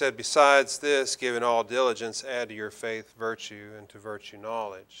 He said, "Besides this, giving all diligence, add to your faith virtue, and to virtue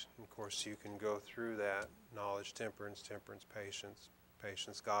knowledge." And of course, you can go through that. Knowledge, temperance, patience,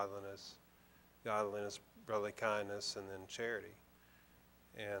 godliness, brotherly kindness, and then charity.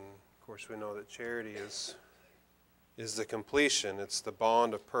 And of course, we know that charity is the completion. It's the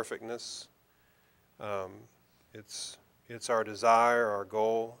bond of perfectness. It's our desire, our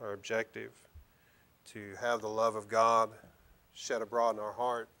goal, our objective to have the love of God shed abroad in our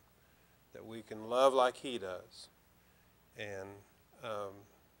heart, that we can love like He does. And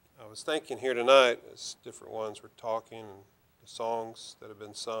I was thinking here tonight, as different ones were talking, and the songs that have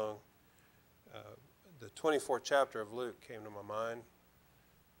been sung, the 24th chapter of Luke came to my mind,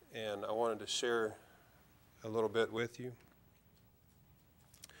 and I wanted to share a little bit with you.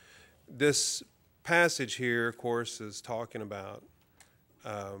 This passage here, of course, is talking about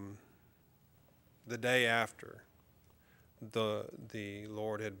the day after the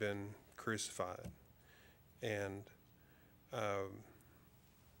Lord had been crucified. And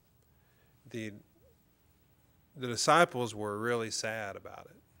the disciples were really sad about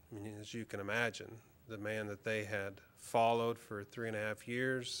it. I mean, as you can imagine, the man that they had followed for 3.5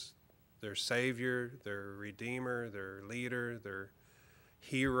 years, their Savior, their Redeemer, their leader, their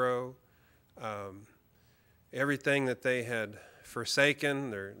hero, everything that they had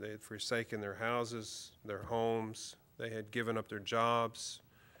forsaken, they had forsaken their houses, their homes, they had given up their jobs,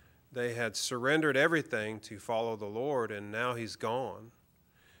 they had surrendered everything to follow the Lord, and now He's gone.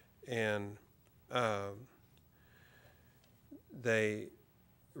 And they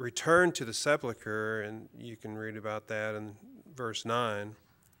returned to the sepulcher, and you can read about that in verse 9.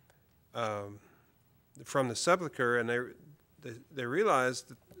 From the sepulcher, and they realized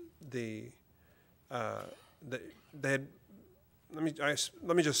that they had. Let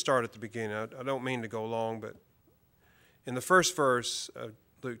me just start at the beginning. I don't mean to go long, but in the first verse of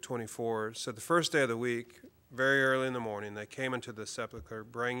Luke 24, it said, "The first day of the week, very early in the morning, they came into the sepulchre,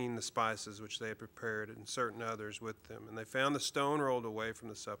 bringing the spices which they had prepared, and certain others with them. And they found the stone rolled away from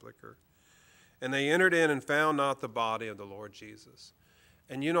the sepulchre. And they entered in and found not the body of the Lord Jesus."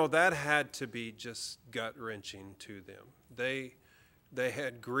 And you know, that had to be just gut-wrenching to them. They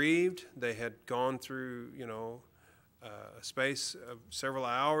had grieved. They had gone through, a space of several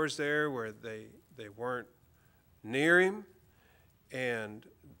hours there where they weren't near Him, and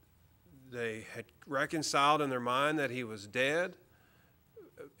they had reconciled in their mind that He was dead,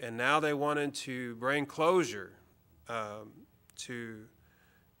 and now they wanted to bring closure to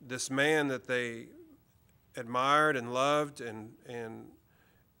this man that they admired and loved, and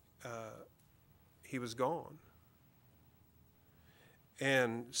he was gone.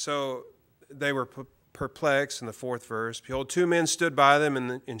 And so they were perplexed in the 4th verse. "Behold, 2 men stood by them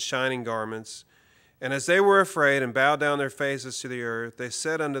in shining garments. And as they were afraid and bowed down their faces to the earth, they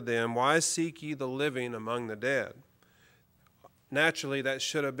said unto them, Why seek ye the living among the dead?" Naturally, that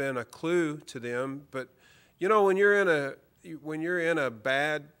should have been a clue to them. But when you're in a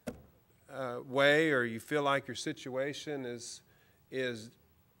bad way, or you feel like your situation is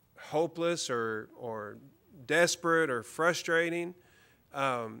hopeless or desperate or frustrating,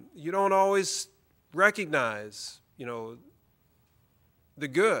 you don't always recognize, the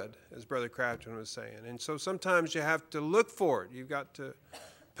good, as Brother Crafton was saying. And so sometimes you have to look for it. You've got to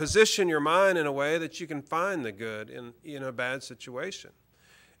position your mind in a way that you can find the good in a bad situation.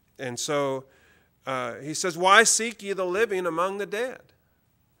 And so he says, "Why seek ye the living among the dead?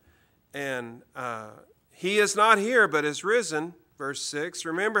 And He is not here, but is risen." Verse 6,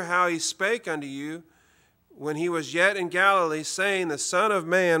 "Remember how He spake unto you when He was yet in Galilee, saying, The Son of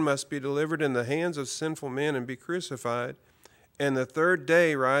Man must be delivered in the hands of sinful men and be crucified, and the 3rd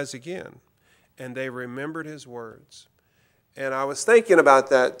day rise again. And they remembered His words." And I was thinking about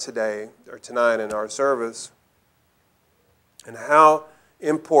that tonight in our service, and how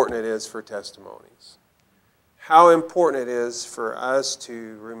important it is for testimonies. How important it is for us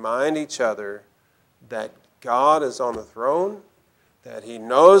to remind each other that God is on the throne, that He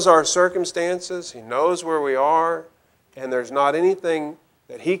knows our circumstances, He knows where we are, and there's not anything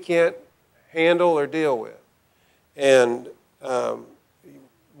that He can't handle or deal with. And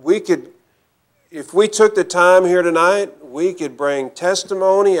we could, if we took the time here tonight, we could bring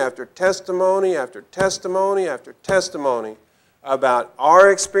testimony after testimony after testimony after testimony about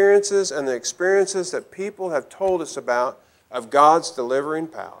our experiences and the experiences that people have told us about of God's delivering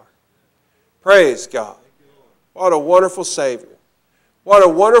power. Praise God. What a wonderful Savior. What a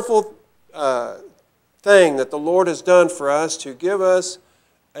wonderful thing that the Lord has done for us to give us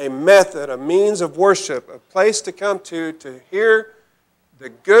a method, a means of worship, a place to come to hear the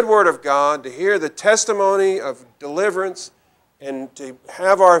good Word of God, to hear the testimony of deliverance, and to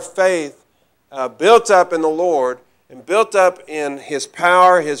have our faith built up in the Lord and built up in His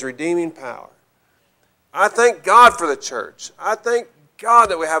power, His redeeming power. I thank God for the church. I thank God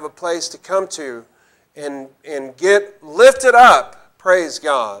that we have a place to come to and get lifted up, praise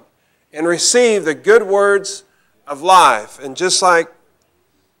God, and receive the good words of life. And just like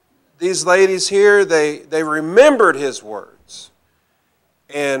these ladies here, they remembered His words.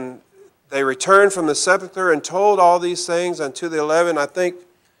 And they returned from the sepulchre and told all these things unto the 11. I think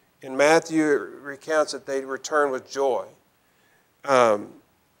in Matthew it recounts that they returned with joy. They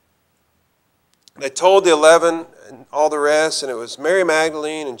told the 11 and all the rest, and it was Mary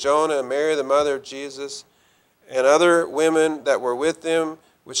Magdalene and Jonah and Mary the mother of Jesus and other women that were with them,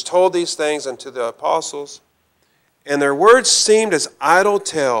 which told these things unto the apostles. And their words seemed as idle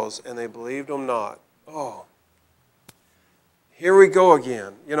tales, and they believed them not. Oh, here we go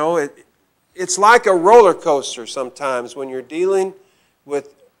again. You know, it's like a roller coaster sometimes when you're dealing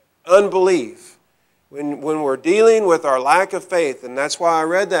with unbelief, when we're dealing with our lack of faith. And that's why I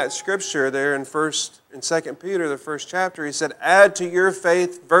read that scripture there in 2 Peter, the first chapter. He said, add to your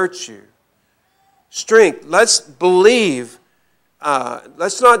faith virtue, strength. Let's believe.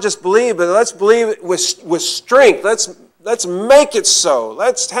 Let's not just believe, but let's believe with strength. Let's make it so.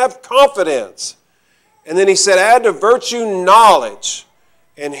 Let's have confidence. And then he said, add to virtue knowledge.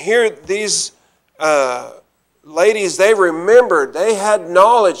 And here these ladies, they remembered. They had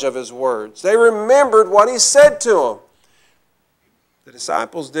knowledge of His words. They remembered what He said to them. The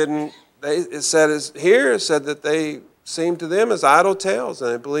disciples didn't. It said that they seemed to them as idle tales,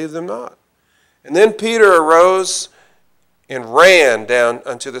 and they believed them not. And then Peter arose and ran down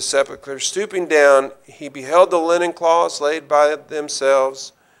unto the sepulchre. Stooping down, he beheld the linen cloths laid by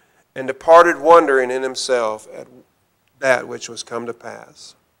themselves, and departed wondering in himself at that which was come to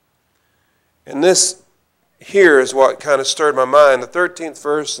pass. And this here is what kind of stirred my mind. The 13th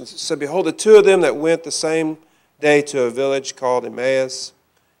verse said, behold, the two of them that went the same day to a village called Emmaus,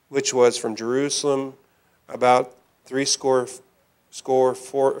 which was from Jerusalem about 80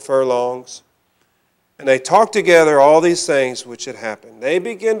 furlongs. And they talked together all these things which had happened. They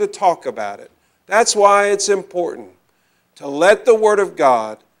began to talk about it. That's why it's important to let the Word of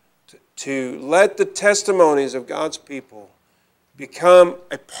God, to let the testimonies of God's people become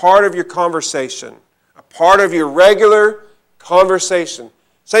a part of your conversation, a part of your regular conversation.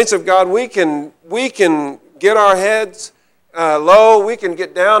 Saints of God, we can get our heads low. We can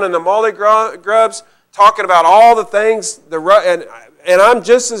get down in the molly grubs talking about all the things. And I'm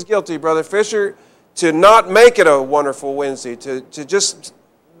just as guilty, Brother Fisher, to not make it a wonderful Wednesday, to just,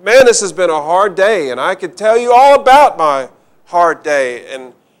 man, this has been a hard day, and I could tell you all about my hard day,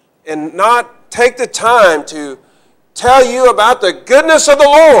 and not take the time to tell you about the goodness of the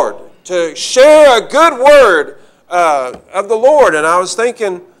Lord, to share a good word of the Lord. And I was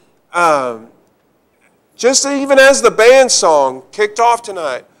thinking, just even as the band song kicked off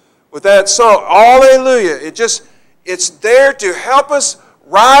tonight with that song, Hallelujah, it's there to help us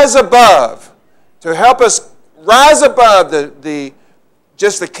rise above, the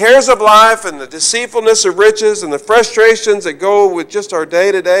just the cares of life and the deceitfulness of riches and the frustrations that go with just our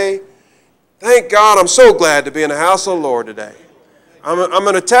day-to-day. Thank God, I'm so glad to be in the house of the Lord today. I'm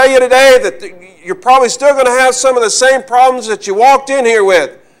going to tell you today that you're probably still going to have some of the same problems that you walked in here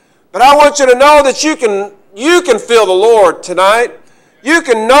with. But I want you to know that you can feel the Lord tonight. You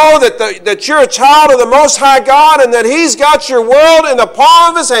can know that you're a child of the Most High God and that He's got your world in the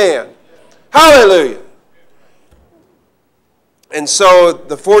palm of His hand. Hallelujah. And so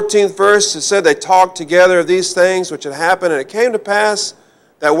the 14th verse, it said they talked together of these things which had happened, and it came to pass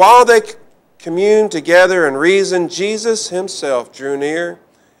that while they communed together and reasoned, Jesus Himself drew near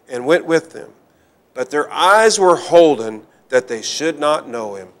and went with them. But their eyes were holden that they should not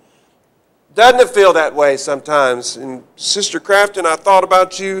know Him. Doesn't it feel that way sometimes? And Sister Crafton, I thought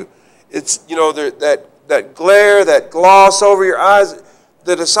about you. It's, that glare, that gloss over your eyes.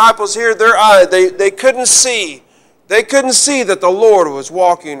 The disciples here, their eyes, they couldn't see. They couldn't see that the Lord was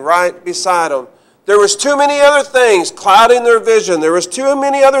walking right beside them. There was too many other things clouding their vision. There was too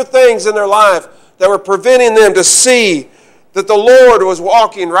many other things in their life that were preventing them to see that the Lord was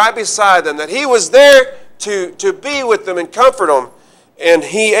walking right beside them, that He was there to be with them and comfort them. And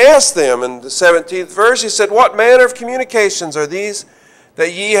he asked them in the 17th verse, he said, what manner of communications are these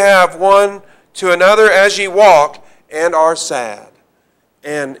that ye have one to another as ye walk and are sad?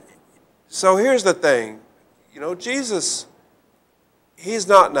 And so here's the thing. Jesus, he's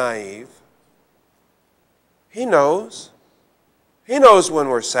not naive. He knows. He knows when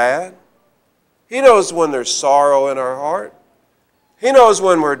we're sad. He knows when there's sorrow in our heart. He knows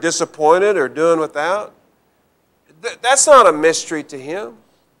when we're disappointed or doing without. That's not a mystery to him.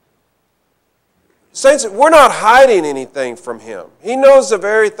 Saints, we're not hiding anything from him. He knows the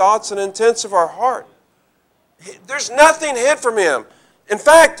very thoughts and intents of our heart. There's nothing hid from him. In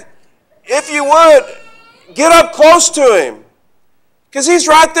fact, if you would, get up close to him, because he's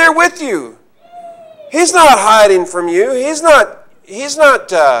right there with you. He's not hiding from you. He's not,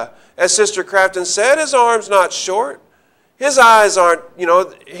 as Sister Crafton said, his arm's not short. His eyes aren't,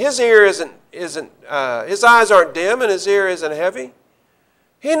 his ear isn't, his eyes aren't dim and his ear isn't heavy.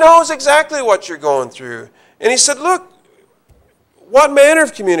 He knows exactly what you're going through. And he said, look, what manner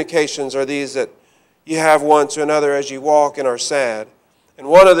of communications are these that you have one to another as you walk and are sad? And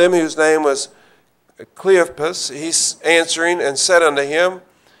one of them, whose name was Cleopas, he's answering and said unto him,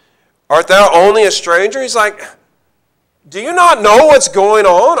 art thou only a stranger? He's like, do you not know what's going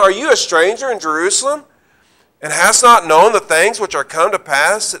on? Are you a stranger in Jerusalem, and hast not known the things which are come to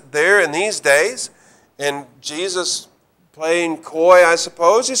pass there in these days? And Jesus, playing coy, I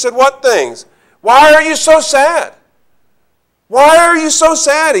suppose, he said, what things? Why are you so sad? Why are you so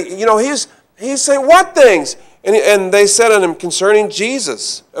sad? He's saying, what things? And they said unto him, concerning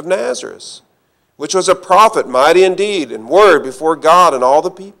Jesus of Nazareth, which was a prophet, mighty in deed and word before God and all the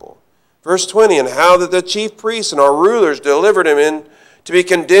people. Verse 20, and how that the chief priests and our rulers delivered him in to be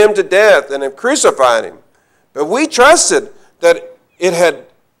condemned to death and have crucified him. But we trusted that it had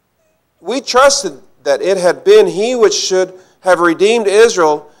been he which should have redeemed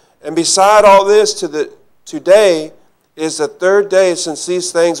Israel. And beside all this, today is the third day since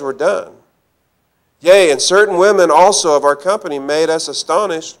these things were done. Yea, and certain women also of our company made us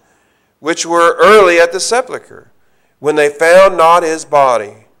astonished, which were early at the sepulchre, when they found not his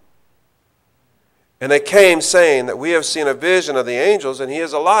body. And they came, saying that we have seen a vision of the angels, and he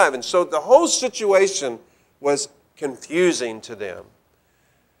is alive. And so the whole situation was confusing to them,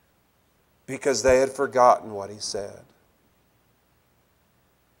 because they had forgotten what he said.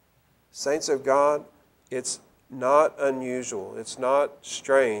 Saints of God, it's not unusual. It's not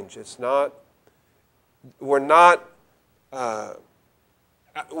strange. We're not out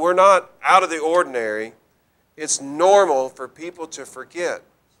of the ordinary. It's normal for people to forget.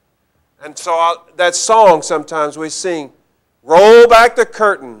 And so that song sometimes we sing, roll back the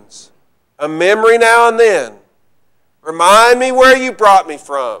curtains, a memory now and then. Remind me where you brought me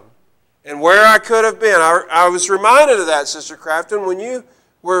from and where I could have been. I was reminded of that, Sister Crafton. When you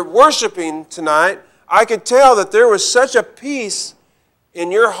were worshiping tonight, I could tell that there was such a peace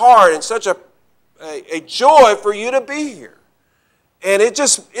in your heart and such a joy for you to be here. And it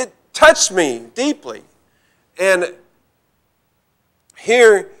touched me deeply. And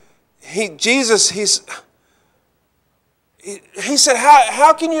here, Jesus said,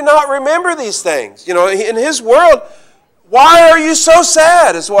 how can you not remember these things? In his world, why are you so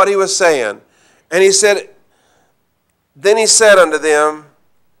sad, is what he was saying. And then he said unto them,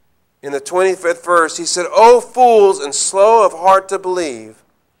 in the 25th verse, he said, O fools and slow of heart to believe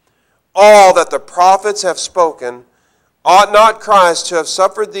all that the prophets have spoken, ought not Christ to have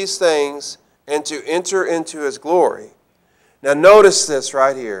suffered these things and to enter into his glory? Now notice this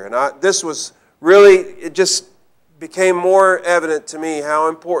right here. And it just became more evident to me how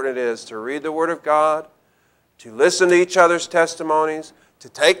important it is to read the Word of God, to listen to each other's testimonies, to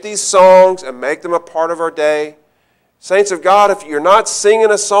take these songs and make them a part of our day. Saints of God, if you're not singing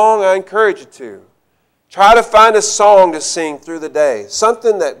a song, I encourage you to. Try to find a song to sing through the day.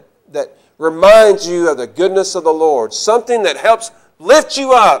 Something that reminds you of the goodness of the Lord. Something that helps lift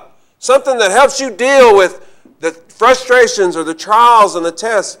you up. Something that helps you deal with the frustrations or the trials and the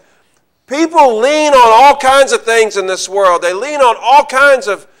tests. People lean on all kinds of things in this world. They lean on all kinds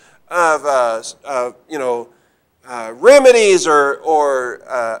of remedies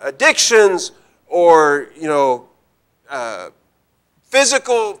or addictions or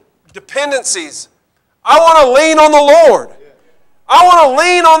physical dependencies. I want to lean on the Lord. I want to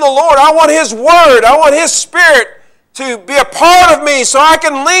lean on the Lord. I want his word. I want his spirit to be a part of me so I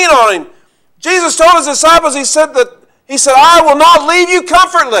can lean on him. Jesus told his disciples, he said, I will not leave you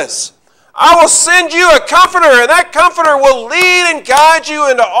comfortless. I will send you a comforter, and that comforter will lead and guide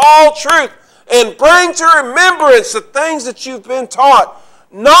you into all truth and bring to remembrance the things that you've been taught.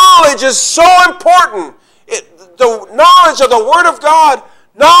 Knowledge is so important the knowledge of the Word of God,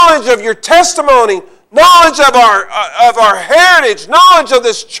 knowledge of your testimony, knowledge of our heritage, knowledge of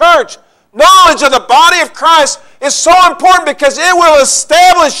this church, knowledge of the body of Christ is so important because it will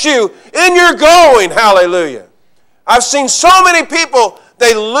establish you in your going. Hallelujah. I've seen so many people,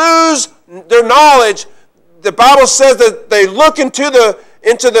 they lose their knowledge. The Bible says that they look into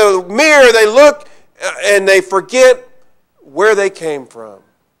the mirror, they look and they forget where they came from.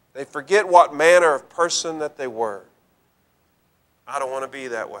 They forget what manner of person that they were. I don't want to be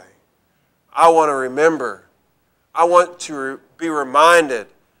that way. I want to remember. I want to be reminded.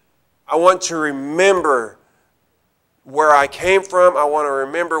 I want to remember where I came from. I want to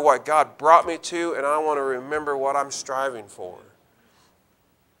remember what God brought me to, and I want to remember what I'm striving for.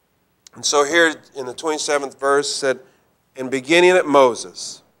 And so here in the 27th verse it said, in beginning at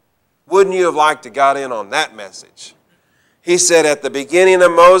Moses. Wouldn't you have liked to got in on that message? He said, at the beginning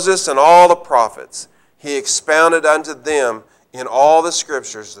of Moses and all the prophets, he expounded unto them in all the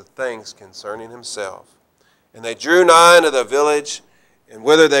scriptures the things concerning himself. And they drew nigh unto the village, and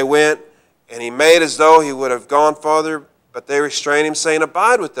whither they went, and he made as though he would have gone farther, but they restrained him, saying,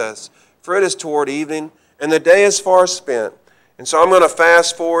 abide with us, for it is toward evening, and the day is far spent. And so I'm going to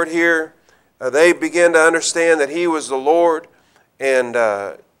fast forward here. They begin to understand that he was the Lord, and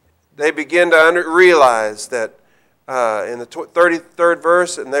they begin to realize that in the 33rd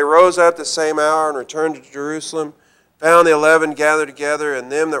verse, and they rose up the same hour and returned to Jerusalem, found the 11 gathered together,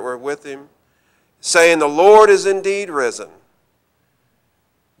 and them that were with him, saying, the Lord is indeed risen.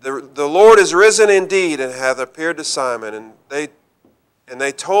 The Lord is risen indeed, and hath appeared to Simon. And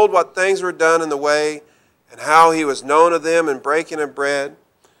they told what things were done in the way, and how he was known of them in breaking of bread.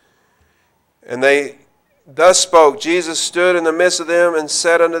 And they thus spoke. Jesus stood in the midst of them, and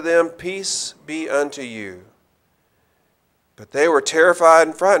said unto them, peace be unto you. But they were terrified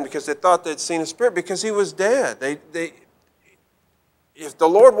and frightened, because they thought they'd seen a spirit, because he was dead. If the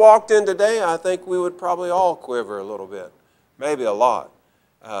Lord walked in today, I think we would probably all quiver a little bit, maybe a lot.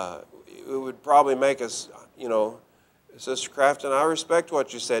 It would probably make us, Sister Crafton, I respect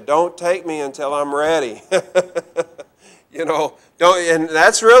what you said. Don't take me until I'm ready. And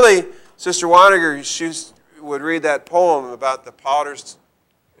that's really, Sister Weiniger, she would read that poem about the potter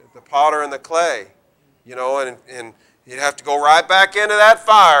and the clay, and you'd have to go right back into that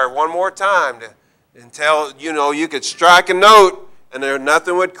fire one more time until, you could strike a note and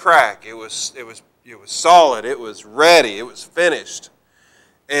nothing would crack. It was solid. It was ready. It was finished.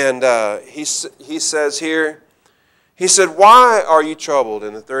 And he says here, he said, why are you troubled,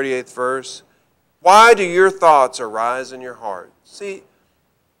 in the 38th verse? Why do your thoughts arise in your heart? See,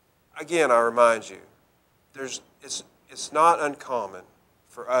 again, I remind you, it's not uncommon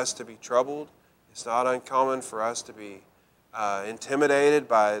for us to be troubled. It's not uncommon for us to be intimidated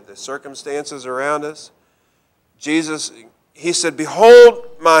by the circumstances around us. Jesus, he said, behold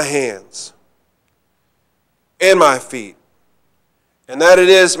my hands and my feet, and that it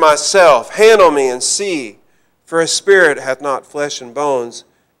is myself. Handle me and see, for a spirit hath not flesh and bones,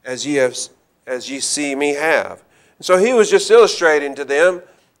 as ye see me have. And so he was just illustrating to them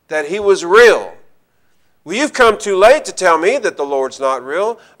that he was real. Well, you've come too late to tell me that the Lord's not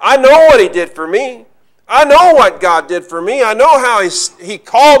real. I know what he did for me. I know what God did for me. I know how he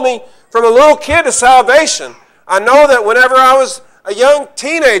called me from a little kid to salvation. I know that whenever I was a young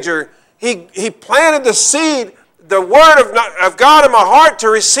teenager, he planted the seed, the word of God in my heart to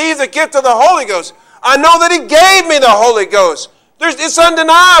receive the gift of the Holy Ghost. I know that he gave me the Holy Ghost. It's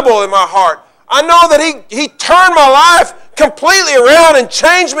undeniable in my heart. I know that he turned my life completely around and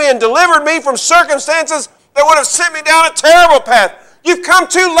changed me and delivered me from circumstances that would have sent me down a terrible path. You've come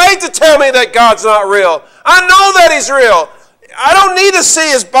too late to tell me that God's not real. I know that he's real. I don't need to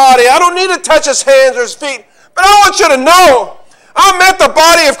see his body. I don't need to touch his hands or his feet. But I want you to know, I met the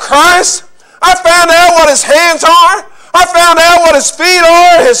body of Christ. I found out what his hands are. I found out what his feet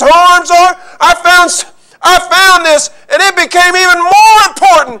are, his arms are. I found this, and it became even more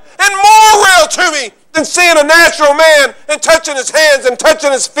important and more real to me than seeing a natural man and touching his hands and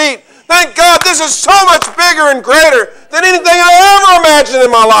touching his feet. Thank God this is so much bigger and greater than anything I ever imagined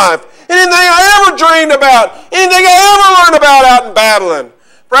in my life, anything I ever dreamed about, anything I ever learned about out in Babylon.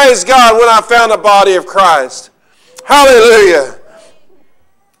 Praise God when I found the body of Christ. Hallelujah.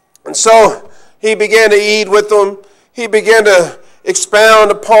 And so he began to eat with them. He began to expound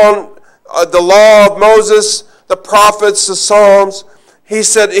upon the law of Moses, the prophets, the Psalms.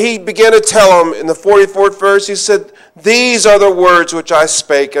 He began to tell them in the 44th verse, he said, these are the words which I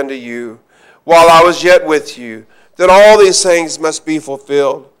spake unto you while I was yet with you, that all these things must be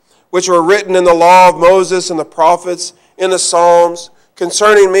fulfilled, which were written in the law of Moses and the prophets, in the Psalms,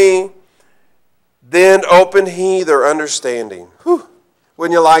 concerning me. Then opened he their understanding. Whew.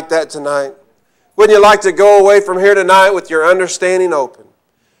 Wouldn't you like that tonight? Wouldn't you like to go away from here tonight with your understanding open?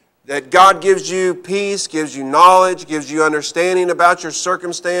 That God gives you peace, gives you knowledge, gives you understanding about your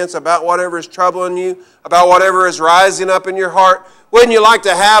circumstance, about whatever is troubling you, about whatever is rising up in your heart. Wouldn't you like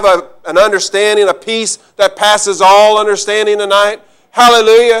to have an understanding, a peace that passes all understanding tonight?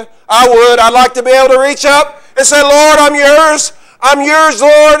 Hallelujah. I would. I'd like to be able to reach up and say, Lord, I'm yours. I'm yours,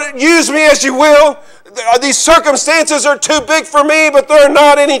 Lord. Use me as you will. These circumstances are too big for me, but they're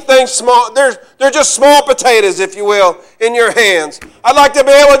not anything small. They're just small potatoes, if you will, in your hands. I'd like to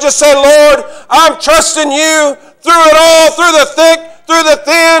be able to just say, Lord, I'm trusting you through it all, through the thick, through the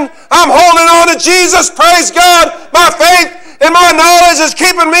thin. I'm holding on to Jesus. Praise God. My faith and my knowledge is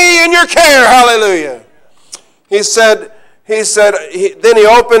keeping me in your care. Hallelujah. Then he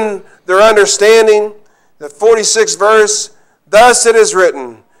opened their understanding. The 46th verse, thus it is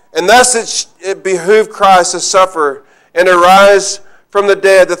written, and thus it behooved Christ to suffer and to rise from the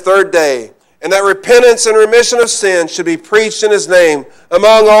dead the third day, and that repentance and remission of sins should be preached in his name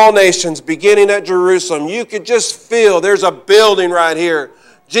among all nations, beginning at Jerusalem. You could just feel there's a building right here.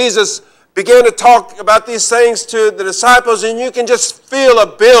 Jesus began to talk about these things to the disciples, and you can just feel a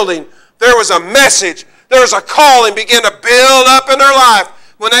building. There was a message. There was a calling began to build up in their life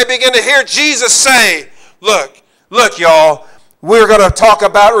when they began to hear Jesus say, look, y'all, we're going to talk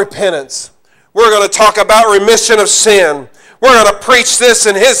about repentance. We're going to talk about remission of sin. We're going to preach this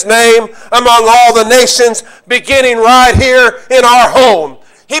in his name among all the nations, beginning right here in our home.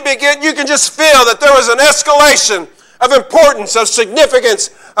 You can just feel that there was an escalation of importance, of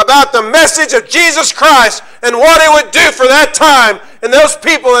significance about the message of Jesus Christ and what it would do for that time and those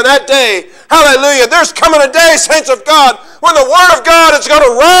people in that day. Hallelujah. There's coming a day, saints of God, when the Word of God is going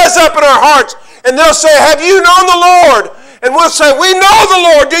to rise up in our hearts, and they'll say, have you known the Lord? And we'll say, we know the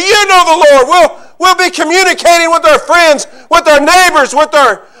Lord. Do you know the Lord? We'll be communicating with our friends, with our neighbors, with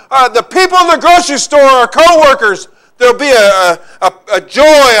the people in the grocery store, our co-workers. There'll be a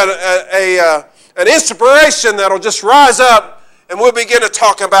joy, an inspiration that'll just rise up, and we'll begin to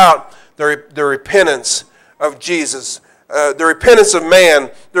talk about the repentance of Jesus, the repentance of man,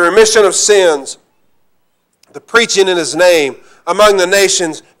 the remission of sins, the preaching in his name among the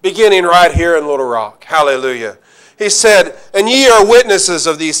nations, beginning right here in Little Rock. Hallelujah. He said, and ye are witnesses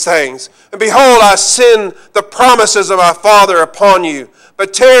of these things. And behold, I send the promises of my Father upon you.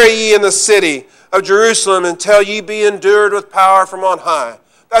 But tarry ye in the city of Jerusalem until ye be endured with power from on high.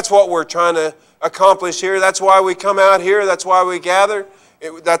 That's what we're trying to accomplish here. That's why we come out here. That's why we gather.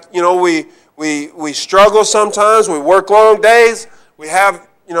 We struggle sometimes. We work long days. We have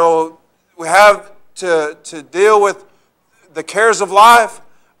to deal with the cares of life,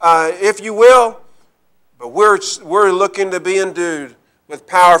 if you will. But we're looking to be endued with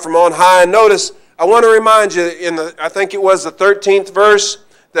power from on high. And notice, I want to remind you, I think it was the 13th verse,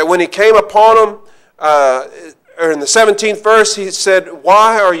 that when he came upon them, or in the 17th verse, he said,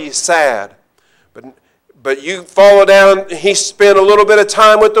 why are ye sad? But you follow down, he spent a little bit of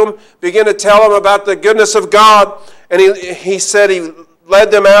time with them, began to tell them about the goodness of God, and he said he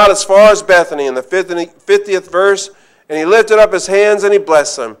led them out as far as Bethany in the 50th verse, and he lifted up his hands and he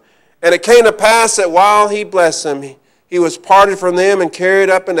blessed them. And it came to pass that while he blessed them, he was parted from them and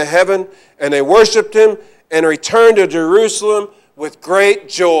carried up into heaven, and they worshiped him and returned to Jerusalem with great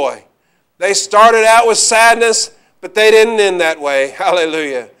joy. They started out with sadness, but they didn't end that way.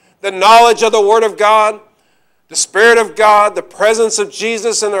 Hallelujah. The knowledge of the Word of God, the Spirit of God, the presence of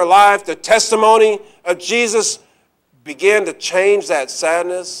Jesus in their life, the testimony of Jesus began to change that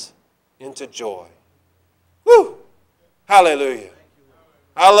sadness into joy. Woo! Hallelujah.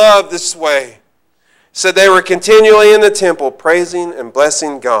 I love this way. So they were continually in the temple praising and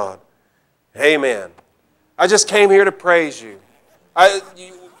blessing God. Amen. I just came here to praise you. I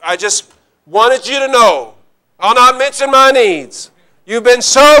just wanted you to know, I'll not mention my needs. You've been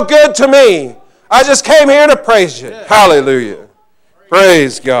so good to me. I just came here to praise you. Hallelujah.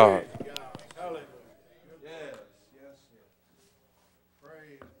 Praise God.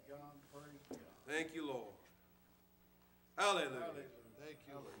 Thank you, Lord. Hallelujah. Thank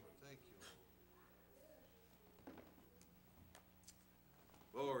you, Lord. Thank you.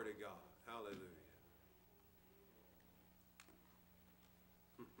 Glory to God. Hallelujah.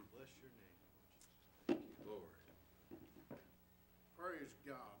 Bless your name. Lord. Praise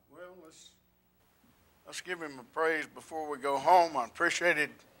God. Well, let's give him a praise before we go home. I appreciated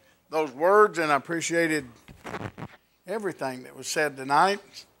those words, and I appreciated everything that was said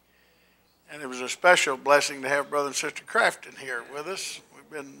tonight. And it was a special blessing to have Brother and Sister Crafton here with us. We've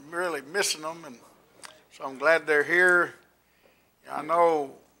been really missing them, and so I'm glad they're here. I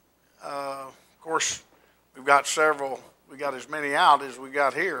know Of course, we've got several. We got as many out as we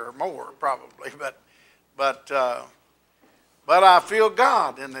got here, or more probably. But I feel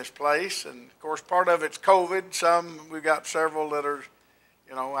God in this place, and of course, part of it's COVID. We've got several that are,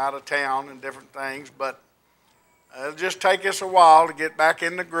 out of town and different things. But it'll just take us a while to get back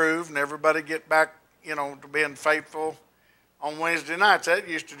in the groove, and everybody get back, to being faithful on Wednesday nights. That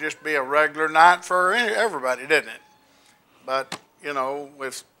used to just be a regular night for everybody, didn't it? But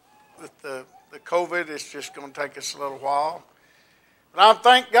with the COVID, it's just going to take us a little while. But I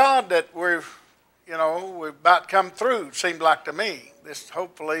thank God that we've about come through. It seemed like to me.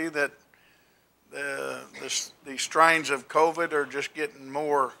 Hopefully that these strains of COVID are just getting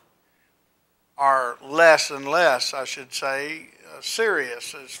less and less, I should say,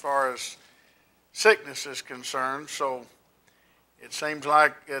 serious as far as sickness is concerned. So it seems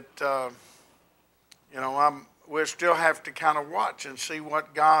like we'll still have to kind of watch and see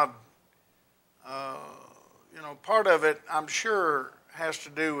what God, part of it, I'm sure, has to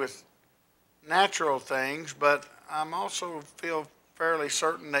do with natural things, but I'm also feel fairly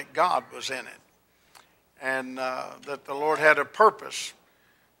certain that God was in it, and that the Lord had a purpose,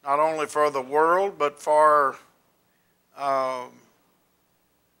 not only for the world, but for the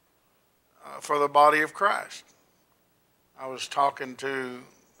body of Christ. I was talking to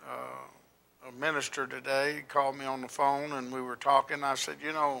a minister today. He called me on the phone, and we were talking. I said,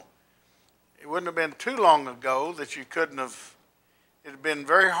 it wouldn't have been too long ago that you couldn't have. It had been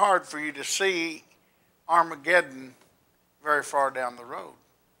very hard for you to see Armageddon very far down the road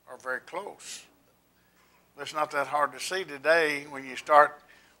or very close. But it's not that hard to see today when you start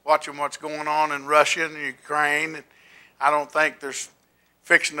watching what's going on in Russia and Ukraine. I don't think there's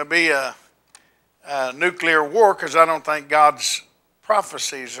fixing to be a nuclear war, because I don't think God's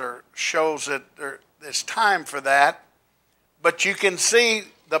prophecies shows that it's time for that. But you can see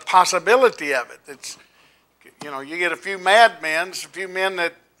the possibility of it. It's you get a few madmen, a few men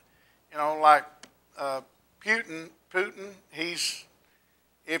that, like Putin.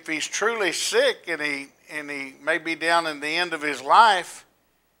 If he's truly sick and he may be down in the end of his life,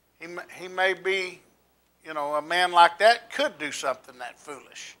 he may be, a man like that could do something that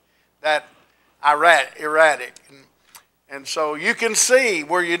foolish, that erratic. And so you can see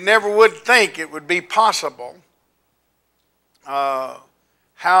where you never would think it would be possible, how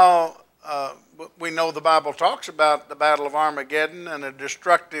we know the Bible talks about the Battle of Armageddon and how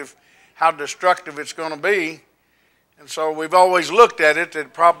destructive it's going to be. And so we've always looked at it.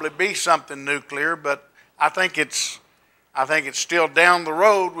 It'd probably be something nuclear, but I think it's still down the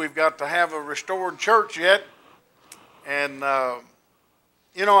road. We've got to have a restored church yet. And, I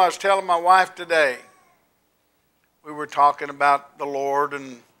was telling my wife today, we were talking about the Lord,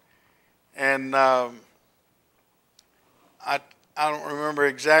 and I don't remember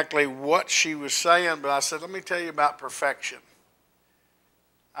exactly what she was saying, but I said, let me tell you about perfection.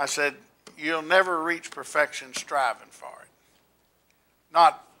 I said, you'll never reach perfection striving for it.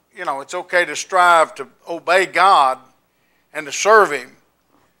 Not, it's okay to strive to obey God and to serve Him.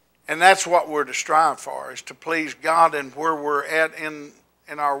 And that's what we're to strive for, is to please God and where we're at in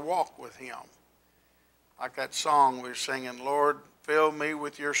our walk with Him. Like that song we were singing, Lord, fill me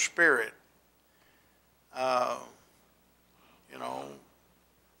with your Spirit. The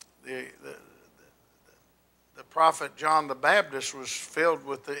prophet John the Baptist was filled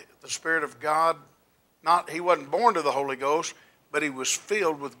with the Spirit of God. He wasn't born to the Holy Ghost, but he was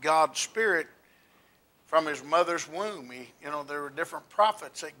filled with God's Spirit from his mother's womb. There were different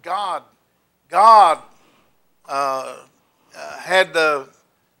prophets that God had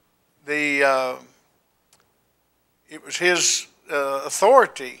it was His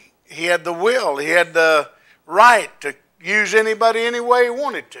authority. He had the will. He had the right to use anybody any way He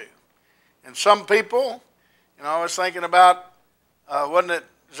wanted to. And some people, I was thinking about, wasn't it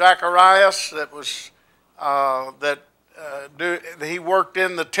Zacharias that was he worked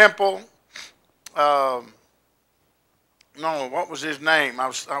in the temple? No, what was his name?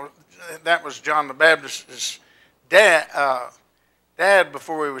 That was John the Baptist's dad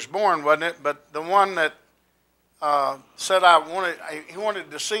before he was born, wasn't it? But the one that said he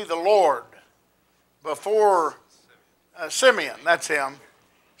wanted to see the Lord before Simeon. That's him.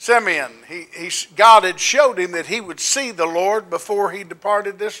 Simeon. God had showed him that he would see the Lord before he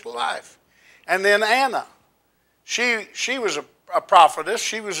departed this life. And then Anna, she was a prophetess.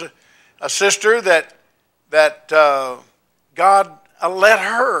 She was a sister that God let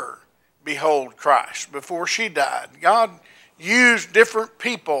her behold Christ before she died. God used different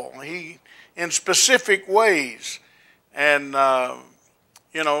people in specific ways. And, so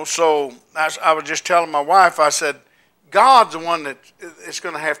I was just telling my wife, I said, God's the one that is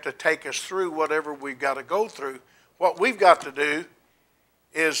going to have to take us through whatever we've got to go through. What we've got to do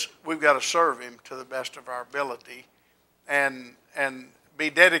is we've got to serve Him to the best of our ability and be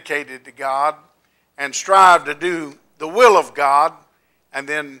dedicated to God and strive to do the will of God, and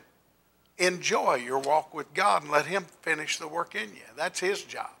then enjoy your walk with God and let Him finish the work in you. That's His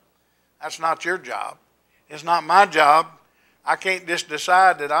job. That's not your job. It's not my job. I can't just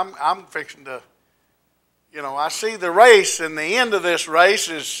decide that I'm fixing to, I see the race, and the end of this race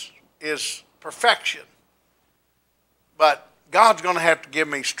is perfection. But God's going to have to give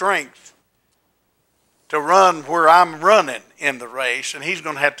me strength to run where I'm running in the race, and He's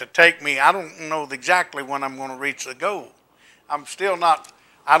going to have to take me. I don't know exactly when I'm going to reach the goal.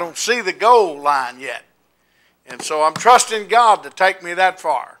 I don't see the goal line yet. And so I'm trusting God to take me that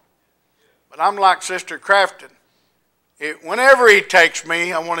far. But I'm like Sister Crafton. Whenever He takes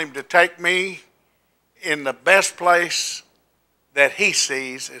me, I want Him to take me in the best place that He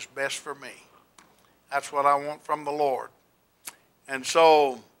sees is best for me. That's what I want from the Lord. And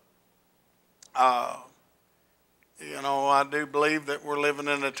so, I do believe that we're living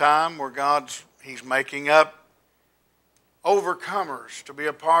in a time where He's making up overcomers to be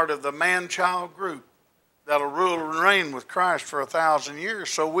a part of the man-child group that'll rule and reign with Christ for 1,000 years.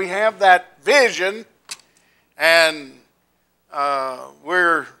 So we have that vision, and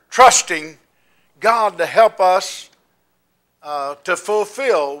we're trusting God to help us to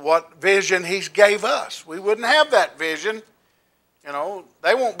fulfill what vision He's gave us. We wouldn't have that vision.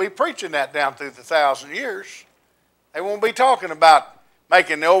 They won't be preaching that down through the 1,000 years. They won't be talking about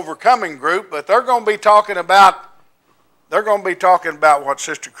making the overcoming group, but they're going to be talking about what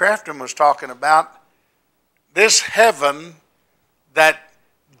Sister Crafton was talking about, this heaven that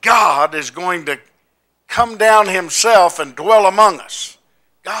God is going to come down Himself and dwell among us.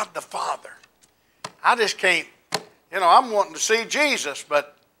 God the Father. I just can't, I'm wanting to see Jesus,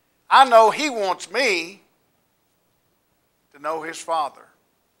 but I know He wants me to know His Father.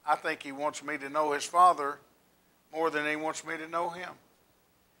 I think He wants me to know His Father more than He wants me to know Him.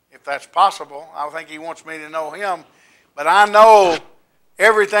 If that's possible, I think He wants me to know Him. But I know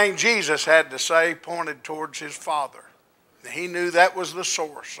everything Jesus had to say pointed towards His Father. He knew that was the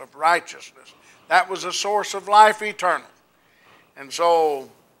source of righteousness. That was the source of life eternal. And so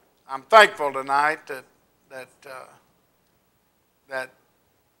I'm thankful tonight that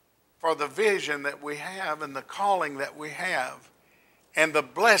for the vision that we have and the calling that we have and the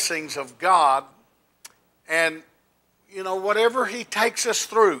blessings of God, and whatever He takes us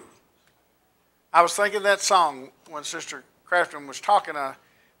through. I was thinking that song when Sister Crafton was talking.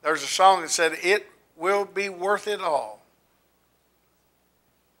 There's a song that said, "It will be worth it all.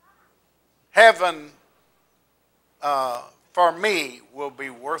 Heaven for me will be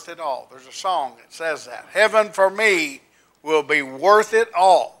worth it all." There's a song that says that. Heaven for me will be worth it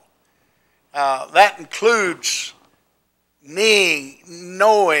all. That includes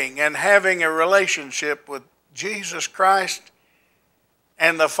knowing and having a relationship with Jesus Christ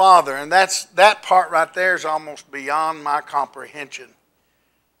and the Father. And that part right there is almost beyond my comprehension.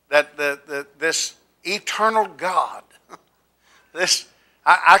 That this eternal God,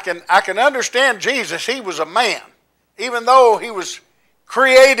 I can understand Jesus. He was a man. Even though He was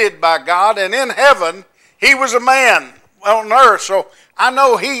created by God and in heaven, He was a man on earth. So I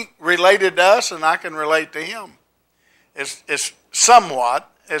know He related to us, and I can relate to Him. It's somewhat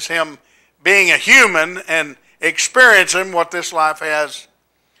as Him being a human and experiencing what this life has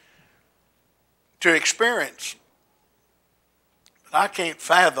to experience. But I can't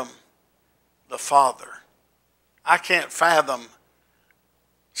fathom the Father. I can't fathom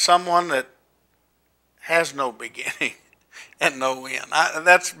someone that has no beginning and no end.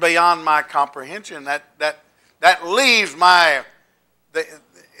 That's beyond my comprehension. That leaves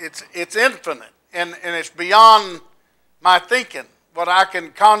it's infinite, and it's beyond my thinking, what I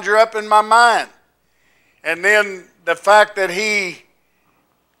can conjure up in my mind. And then the fact that He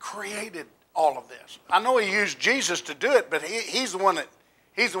created all of this. I know He used Jesus to do it, but He's the one that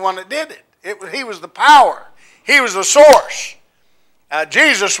did it. He was the power. He was the source.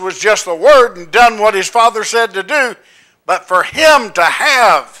 Jesus was just the Word and done what His Father said to do. But for Him to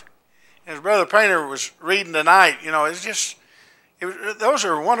have, as Brother Painter was reading tonight, those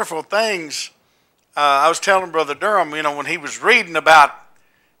are wonderful things. I was telling Brother Durham, when he was reading about,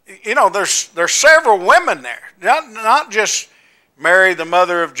 there's several women there. Not just Mary, the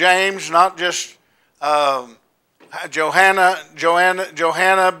mother of James, not just Johanna,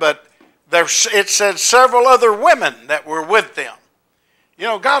 but it said several other women that were with them.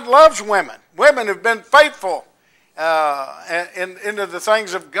 God loves women. Women have been faithful into the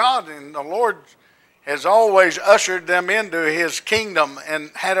things of God, and the Lord has always ushered them into his kingdom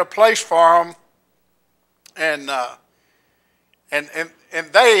and had a place for them. And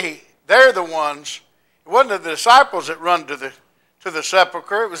they're the ones. It wasn't the disciples that run to the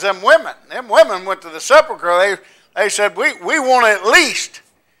sepulcher. It was them women. Them women went to the sepulcher. They said, we want to at least,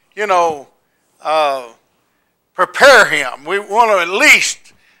 prepare him. We want to at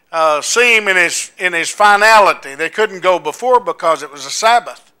least see him in his finality. They couldn't go before because it was a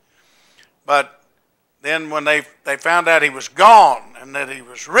Sabbath. But then when they found out he was gone and that he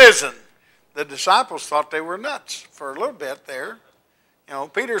was risen, the disciples thought they were nuts for a little bit there.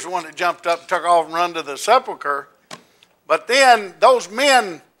 Peter's the one that jumped up and took off and run to the sepulcher. But then those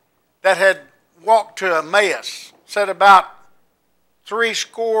men that had walked to Emmaus said about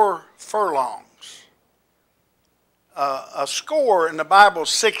 60 furlongs. A score in the Bible is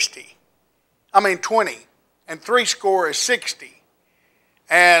 20. And 60 is 60.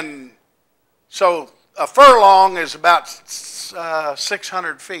 And so a furlong is about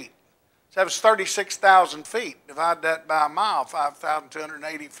 600 feet. So that was 36,000 feet. Divide that by a mile,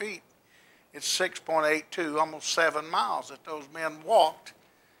 5,280 feet. It's 6.82, almost 7 miles that those men walked.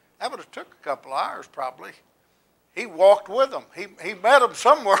 That would have took a couple of hours probably. He walked with them. He met them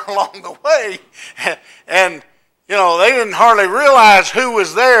somewhere along the way. And, they didn't hardly realize who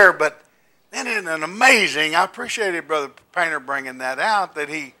was there, but then isn't it amazing? I appreciated Brother Painter bringing that out, that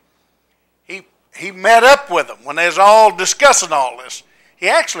he met up with them when they was all discussing all this. He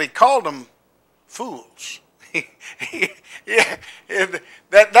actually called them fools.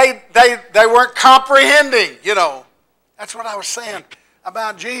 That they weren't comprehending, That's what I was saying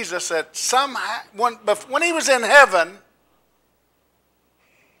about Jesus, that somehow, when he was in heaven,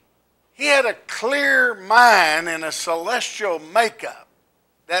 he had a clear mind and a celestial makeup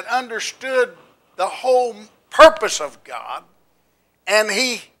that understood the whole purpose of God, and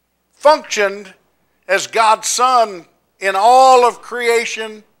he functioned as God's Son in all of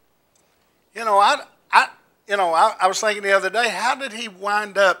creation. I was thinking the other day, how did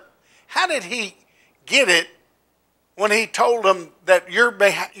he get it when he told them that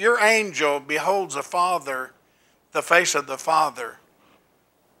your angel beholds the face of the Father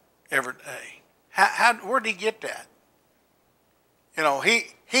every day? Where did he get that?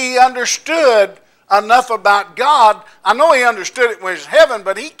 He understood enough about God. I know he understood it when he was in heaven,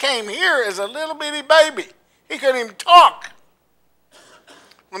 but he came here as a little bitty baby. He couldn't even talk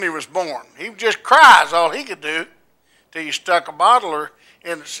when he was born. He just cries, all he could do, till you stuck a bottle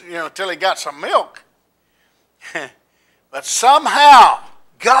till he got some milk. But somehow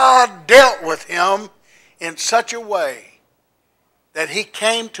God dealt with him in such a way that he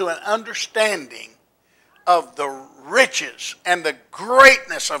came to an understanding of the riches and the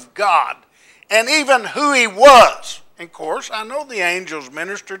greatness of God and even who he was. And of course, I know the angels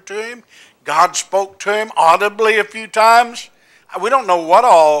ministered to him. God spoke to him audibly a few times. We don't know what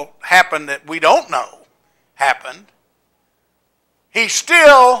all happened that we don't know happened. He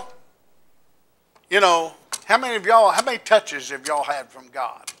still, how many touches have y'all had from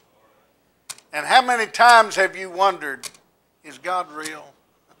God? And how many times have you wondered, is God real?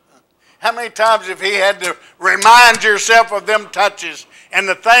 How many times have he had to remind yourself of them touches and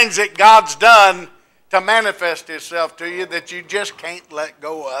the things that God's done to manifest himself to you that you just can't let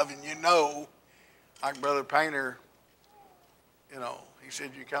go of? And like Brother Painter, he said,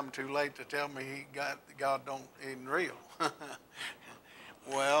 you come too late to tell me God isn't real.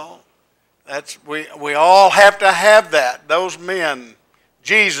 Well, we all have to have that. Those men,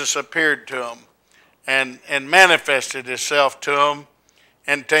 Jesus appeared to them and manifested himself to them.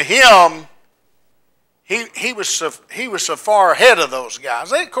 And to him, he was so far ahead of those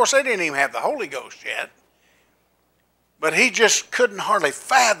guys. Of course, they didn't even have the Holy Ghost yet. But he just couldn't hardly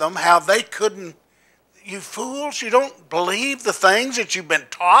fathom how they couldn't. You fools, you don't believe the things that you've been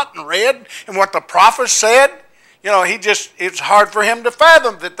taught and read and what the prophets said? It's hard for him to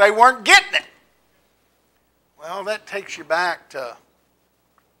fathom that they weren't getting it. Well, that takes you back to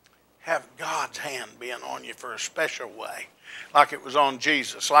having God's hand being on you for a special way. Like it was on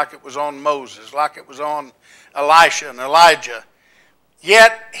Jesus, like it was on Moses, like it was on Elisha and Elijah.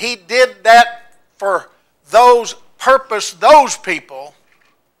 Yet he did that for those people,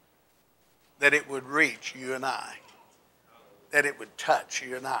 that it would reach you and I, that it would touch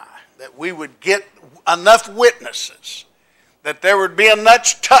you and I, that we would get enough witnesses, that there would be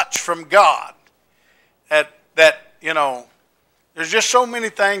enough touch from God, that there's just so many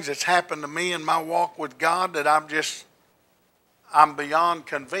things that's happened to me in my walk with God that I'm beyond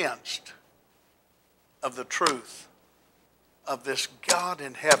convinced of the truth of this God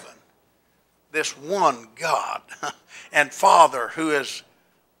in heaven, this one God and Father who is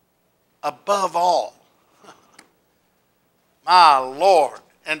above all. My Lord.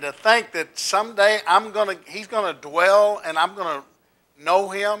 And to think that someday he's going to dwell and I'm going to know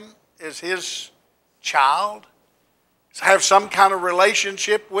him as his child, have some kind of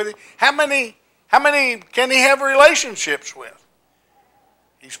relationship with him. How many can he have relationships with?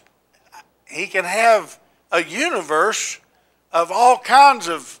 He can have a universe of all kinds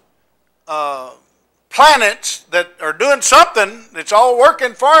of planets that are doing something that's all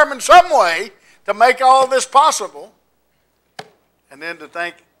working for him in some way to make all this possible. And then to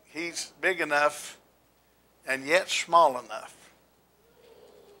think he's big enough and yet small enough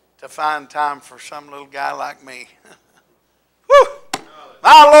to find time for some little guy like me. Whew!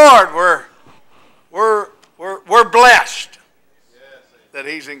 My Lord, we're blessed that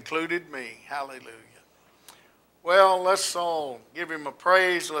he's included me. Hallelujah. Well, let's all give him a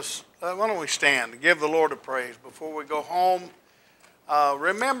praise. Why don't we stand and give the Lord a praise before we go home.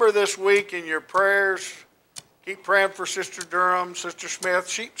 Remember this week in your prayers, keep praying for Sister Durham, Sister Smith.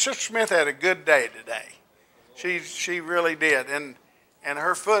 Sister Smith had a good day today. She really did. And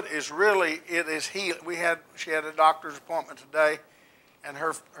her foot is really, it is healed. She had a doctor's appointment today, and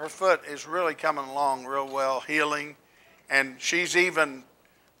her foot is really coming along real well, healing. And she's even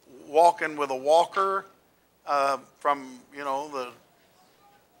walking with a walker from, the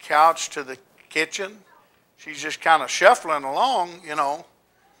couch to the kitchen. She's just kind of shuffling along,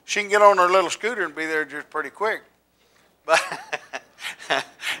 She can get on her little scooter and be there just pretty quick. But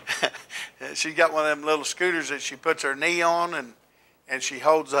she's got one of them little scooters that she puts her knee on and she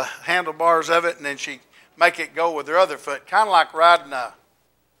holds the handlebars of it and then she make it go with her other foot, kind of like riding a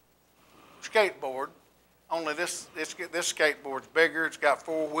skateboard. Only this skateboard's bigger. It's got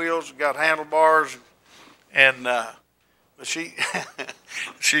 4 wheels. It's got handlebars, but she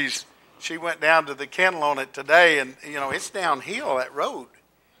went down to the kennel on it today, and it's downhill that road,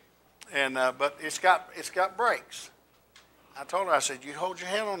 and but it's got brakes. I told her, I said, you hold your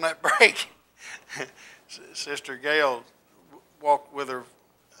hand on that brake. Sister Gail walked with her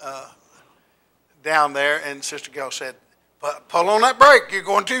down there, and Sister Gail said, pull on that brake. You're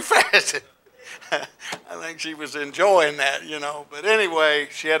going too fast. I think she was enjoying that, But anyway,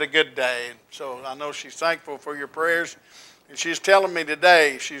 she had a good day. So I know she's thankful for your prayers. And she's telling me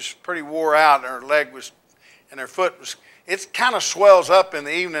today she's pretty wore out, and her leg and her foot it kind of swells up in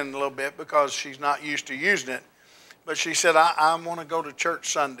the evening a little bit because she's not used to using it. But she said, I want to go to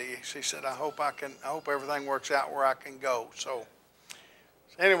church Sunday. She said, I hope everything works out where I can go. So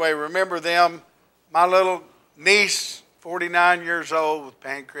anyway, remember them. My little niece, 49 years old with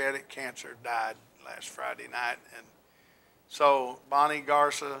pancreatic cancer, died last Friday night. And so Bonnie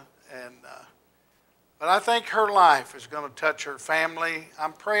Garza, but I think her life is going to touch her family.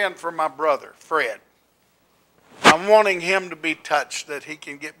 I'm praying for my brother, Fred. I'm wanting him to be touched, that he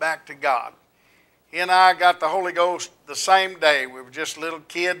can get back to God. He and I got the Holy Ghost the same day. We were just little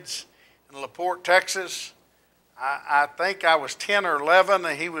kids in LaPorte, Texas. I think I was 10 or 11,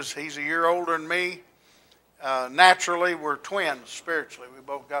 and he's a year older than me. Naturally, we're twins spiritually. We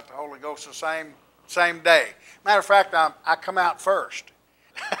both got the Holy Ghost the same day. Matter of fact, I come out first.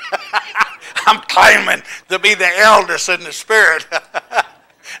 I'm claiming to be the eldest in the spirit.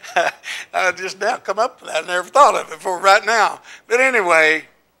 I just now come up with that. I never thought of it before right now. But anyway,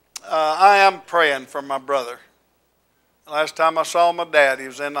 I am praying for my brother. Last time I saw my dad, he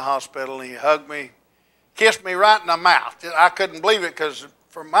was in the hospital, and he hugged me, kissed me right in the mouth. I couldn't believe it because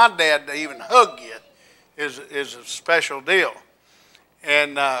for my dad to even hug you is a special deal.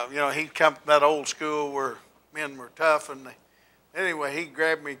 And, he'd come from that old school where men were tough. And anyway, he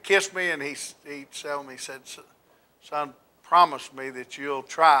grabbed me, kissed me, and he told me, he said, son, promise me that you'll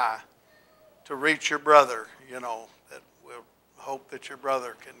try to reach your brother, that we'll hope that your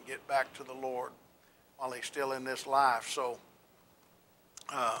brother can get back to the Lord while he's still in this life. So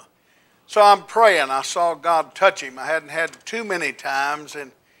I'm praying. I saw God touch him. I hadn't had too many times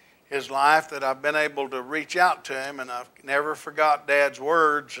in his life that I've been able to reach out to him, and I've never forgot Dad's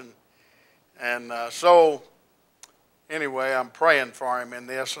words. So anyway, I'm praying for him in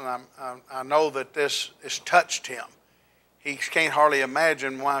this, and I know that this has touched him. He can't hardly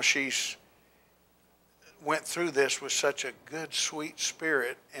imagine why she's went through this with such a good, sweet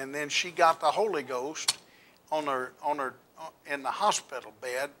spirit, and then she got the Holy Ghost on her in the hospital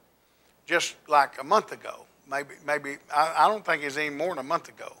bed just like a month ago. Maybe I don't think it's any more than a month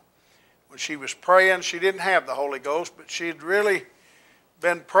ago. When she was praying, she didn't have the Holy Ghost, but she'd really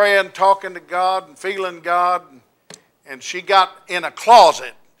been praying, talking to God and feeling God, and she got in a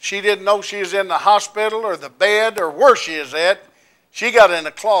closet. She didn't know she was in the hospital or the bed or where she is at. She got in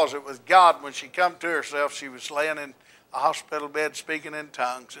a closet with God when she come to herself. She was laying in a hospital bed speaking in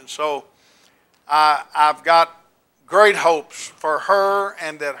tongues. And so I've got great hopes for her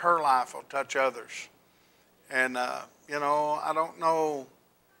and that her life will touch others. And, you know, I don't know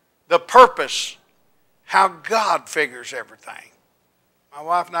the purpose, how God figures everything. My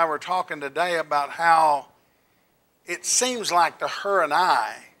wife and I were talking today about how it seems like to her and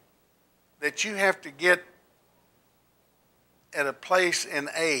I that you have to get at a place in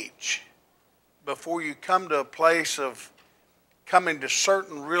age before you come to a place of coming to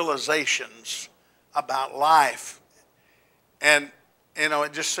certain realizations about life. And, you know,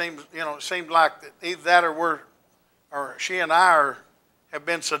 it just seems, you know, it seemed like that either that or she and I have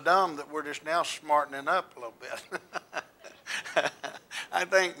been so dumb that we're just now smartening up a little bit. I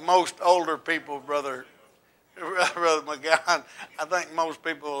think most older people, Brother McGowan, I think most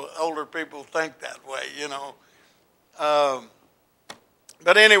people, older people think that way, you know.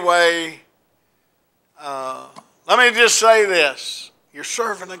 But anyway, let me just say this. You're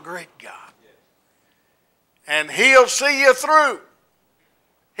serving a great God. And He'll see you through.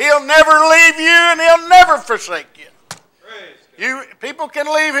 He'll never leave you and He'll never forsake you. People can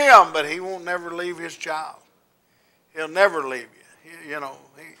leave Him, but He won't never leave His child. He'll never leave you. You know,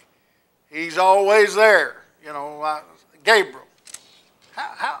 He's always there. You know, Gabriel.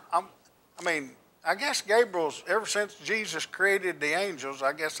 I mean, I guess Gabriel's, ever since Jesus created the angels,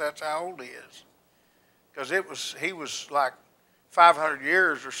 I guess that's how old he is. Because he was like 500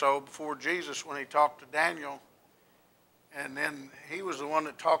 years or so before Jesus when He talked to Daniel. And then He was the one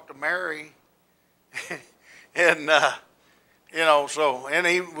that talked to Mary. And, you know, so, and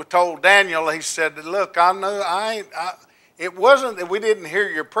He told Daniel, He said, look, I know, it wasn't that we didn't hear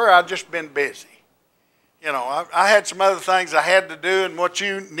your prayer, I've just been busy. You know, I had some other things I had to do, and what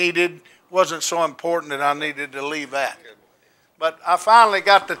you needed wasn't so important that I needed to leave that. But I finally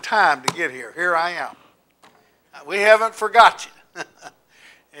got the time to get here. Here I am. We haven't forgot you.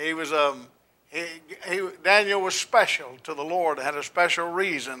 Daniel was special to the Lord, had a special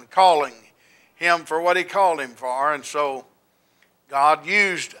reason calling him for what He called him for, and so God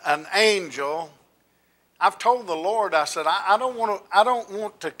used an angel. I've told the Lord, I said, I don't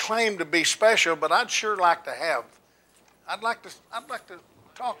want to claim to be special, but I'd sure like to have. I'd like to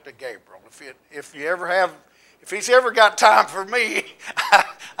talk to Gabriel if he's ever got time for me.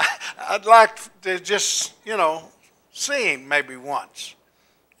 I'd like to just, you know, see him maybe once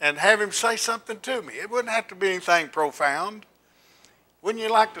and have him say something to me. It wouldn't have to be anything profound. Wouldn't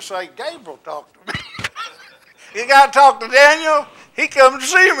you like to say, Gabriel, talk to me? You got to talk to Daniel? He come to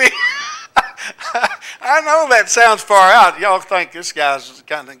see me. I know that sounds far out. Y'all think this guy's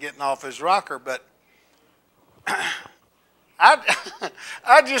kind of getting off his rocker, but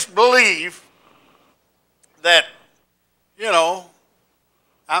I just believe that, you know,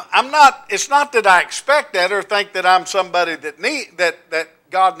 it's not that I expect that or think that I'm somebody that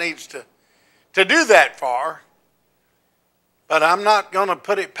God needs to do that for, but I'm not going to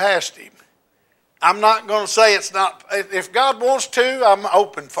put it past Him. I'm not going to say it's not. If God wants to, I'm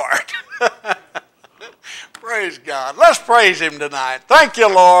open for it. Praise God. Let's praise Him tonight. Thank you,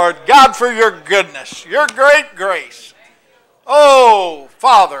 Lord, God, for your goodness, your great grace. Oh,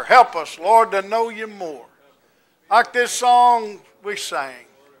 Father, help us, Lord, to know you more. Like this song we sang.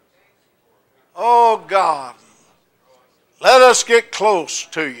 Oh, God, let us get close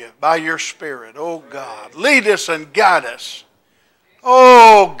to you by your Spirit. Oh, God, lead us and guide us.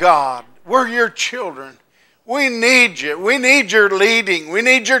 Oh, God, we're your children. We need you. We need your leading. We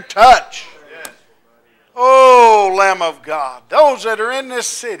need your touch. Oh, Lamb of God, those that are in this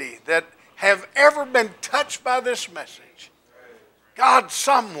city that have ever been touched by this message, God,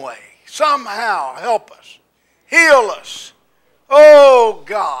 some way, somehow help us, heal us. Oh,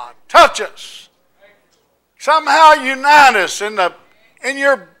 God, touch us. Somehow unite us in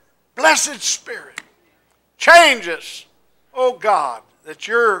your blessed Spirit. Change us, oh, God, that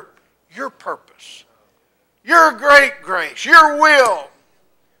your purpose, your great grace, your will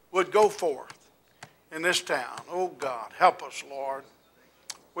would go forth in this town. Oh, God, help us, Lord.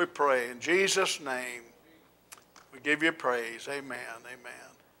 We pray in Jesus' name. We give you praise. Amen. Amen.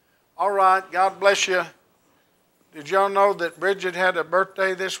 All right. God bless you. Did y'all know that Bridget had a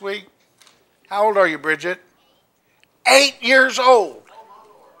birthday this week? How old are you, Bridget? 8 years old.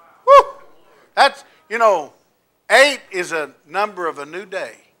 Woo! That's, 8 is a number of a new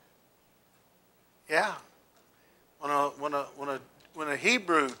day. Yeah. When a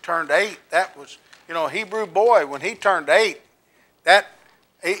Hebrew turned 8, that was, a Hebrew boy, when he turned 8, that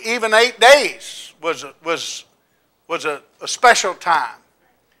even 8 days was a special time.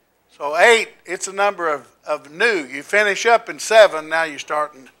 So 8, it's a number of new. You finish up in 7, now you're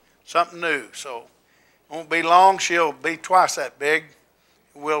starting something new. So Won't be long, she'll be twice that big.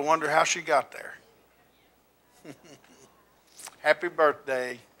 We'll wonder how she got there. Happy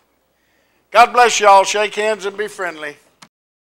birthday. God bless y'all. Shake hands and be friendly.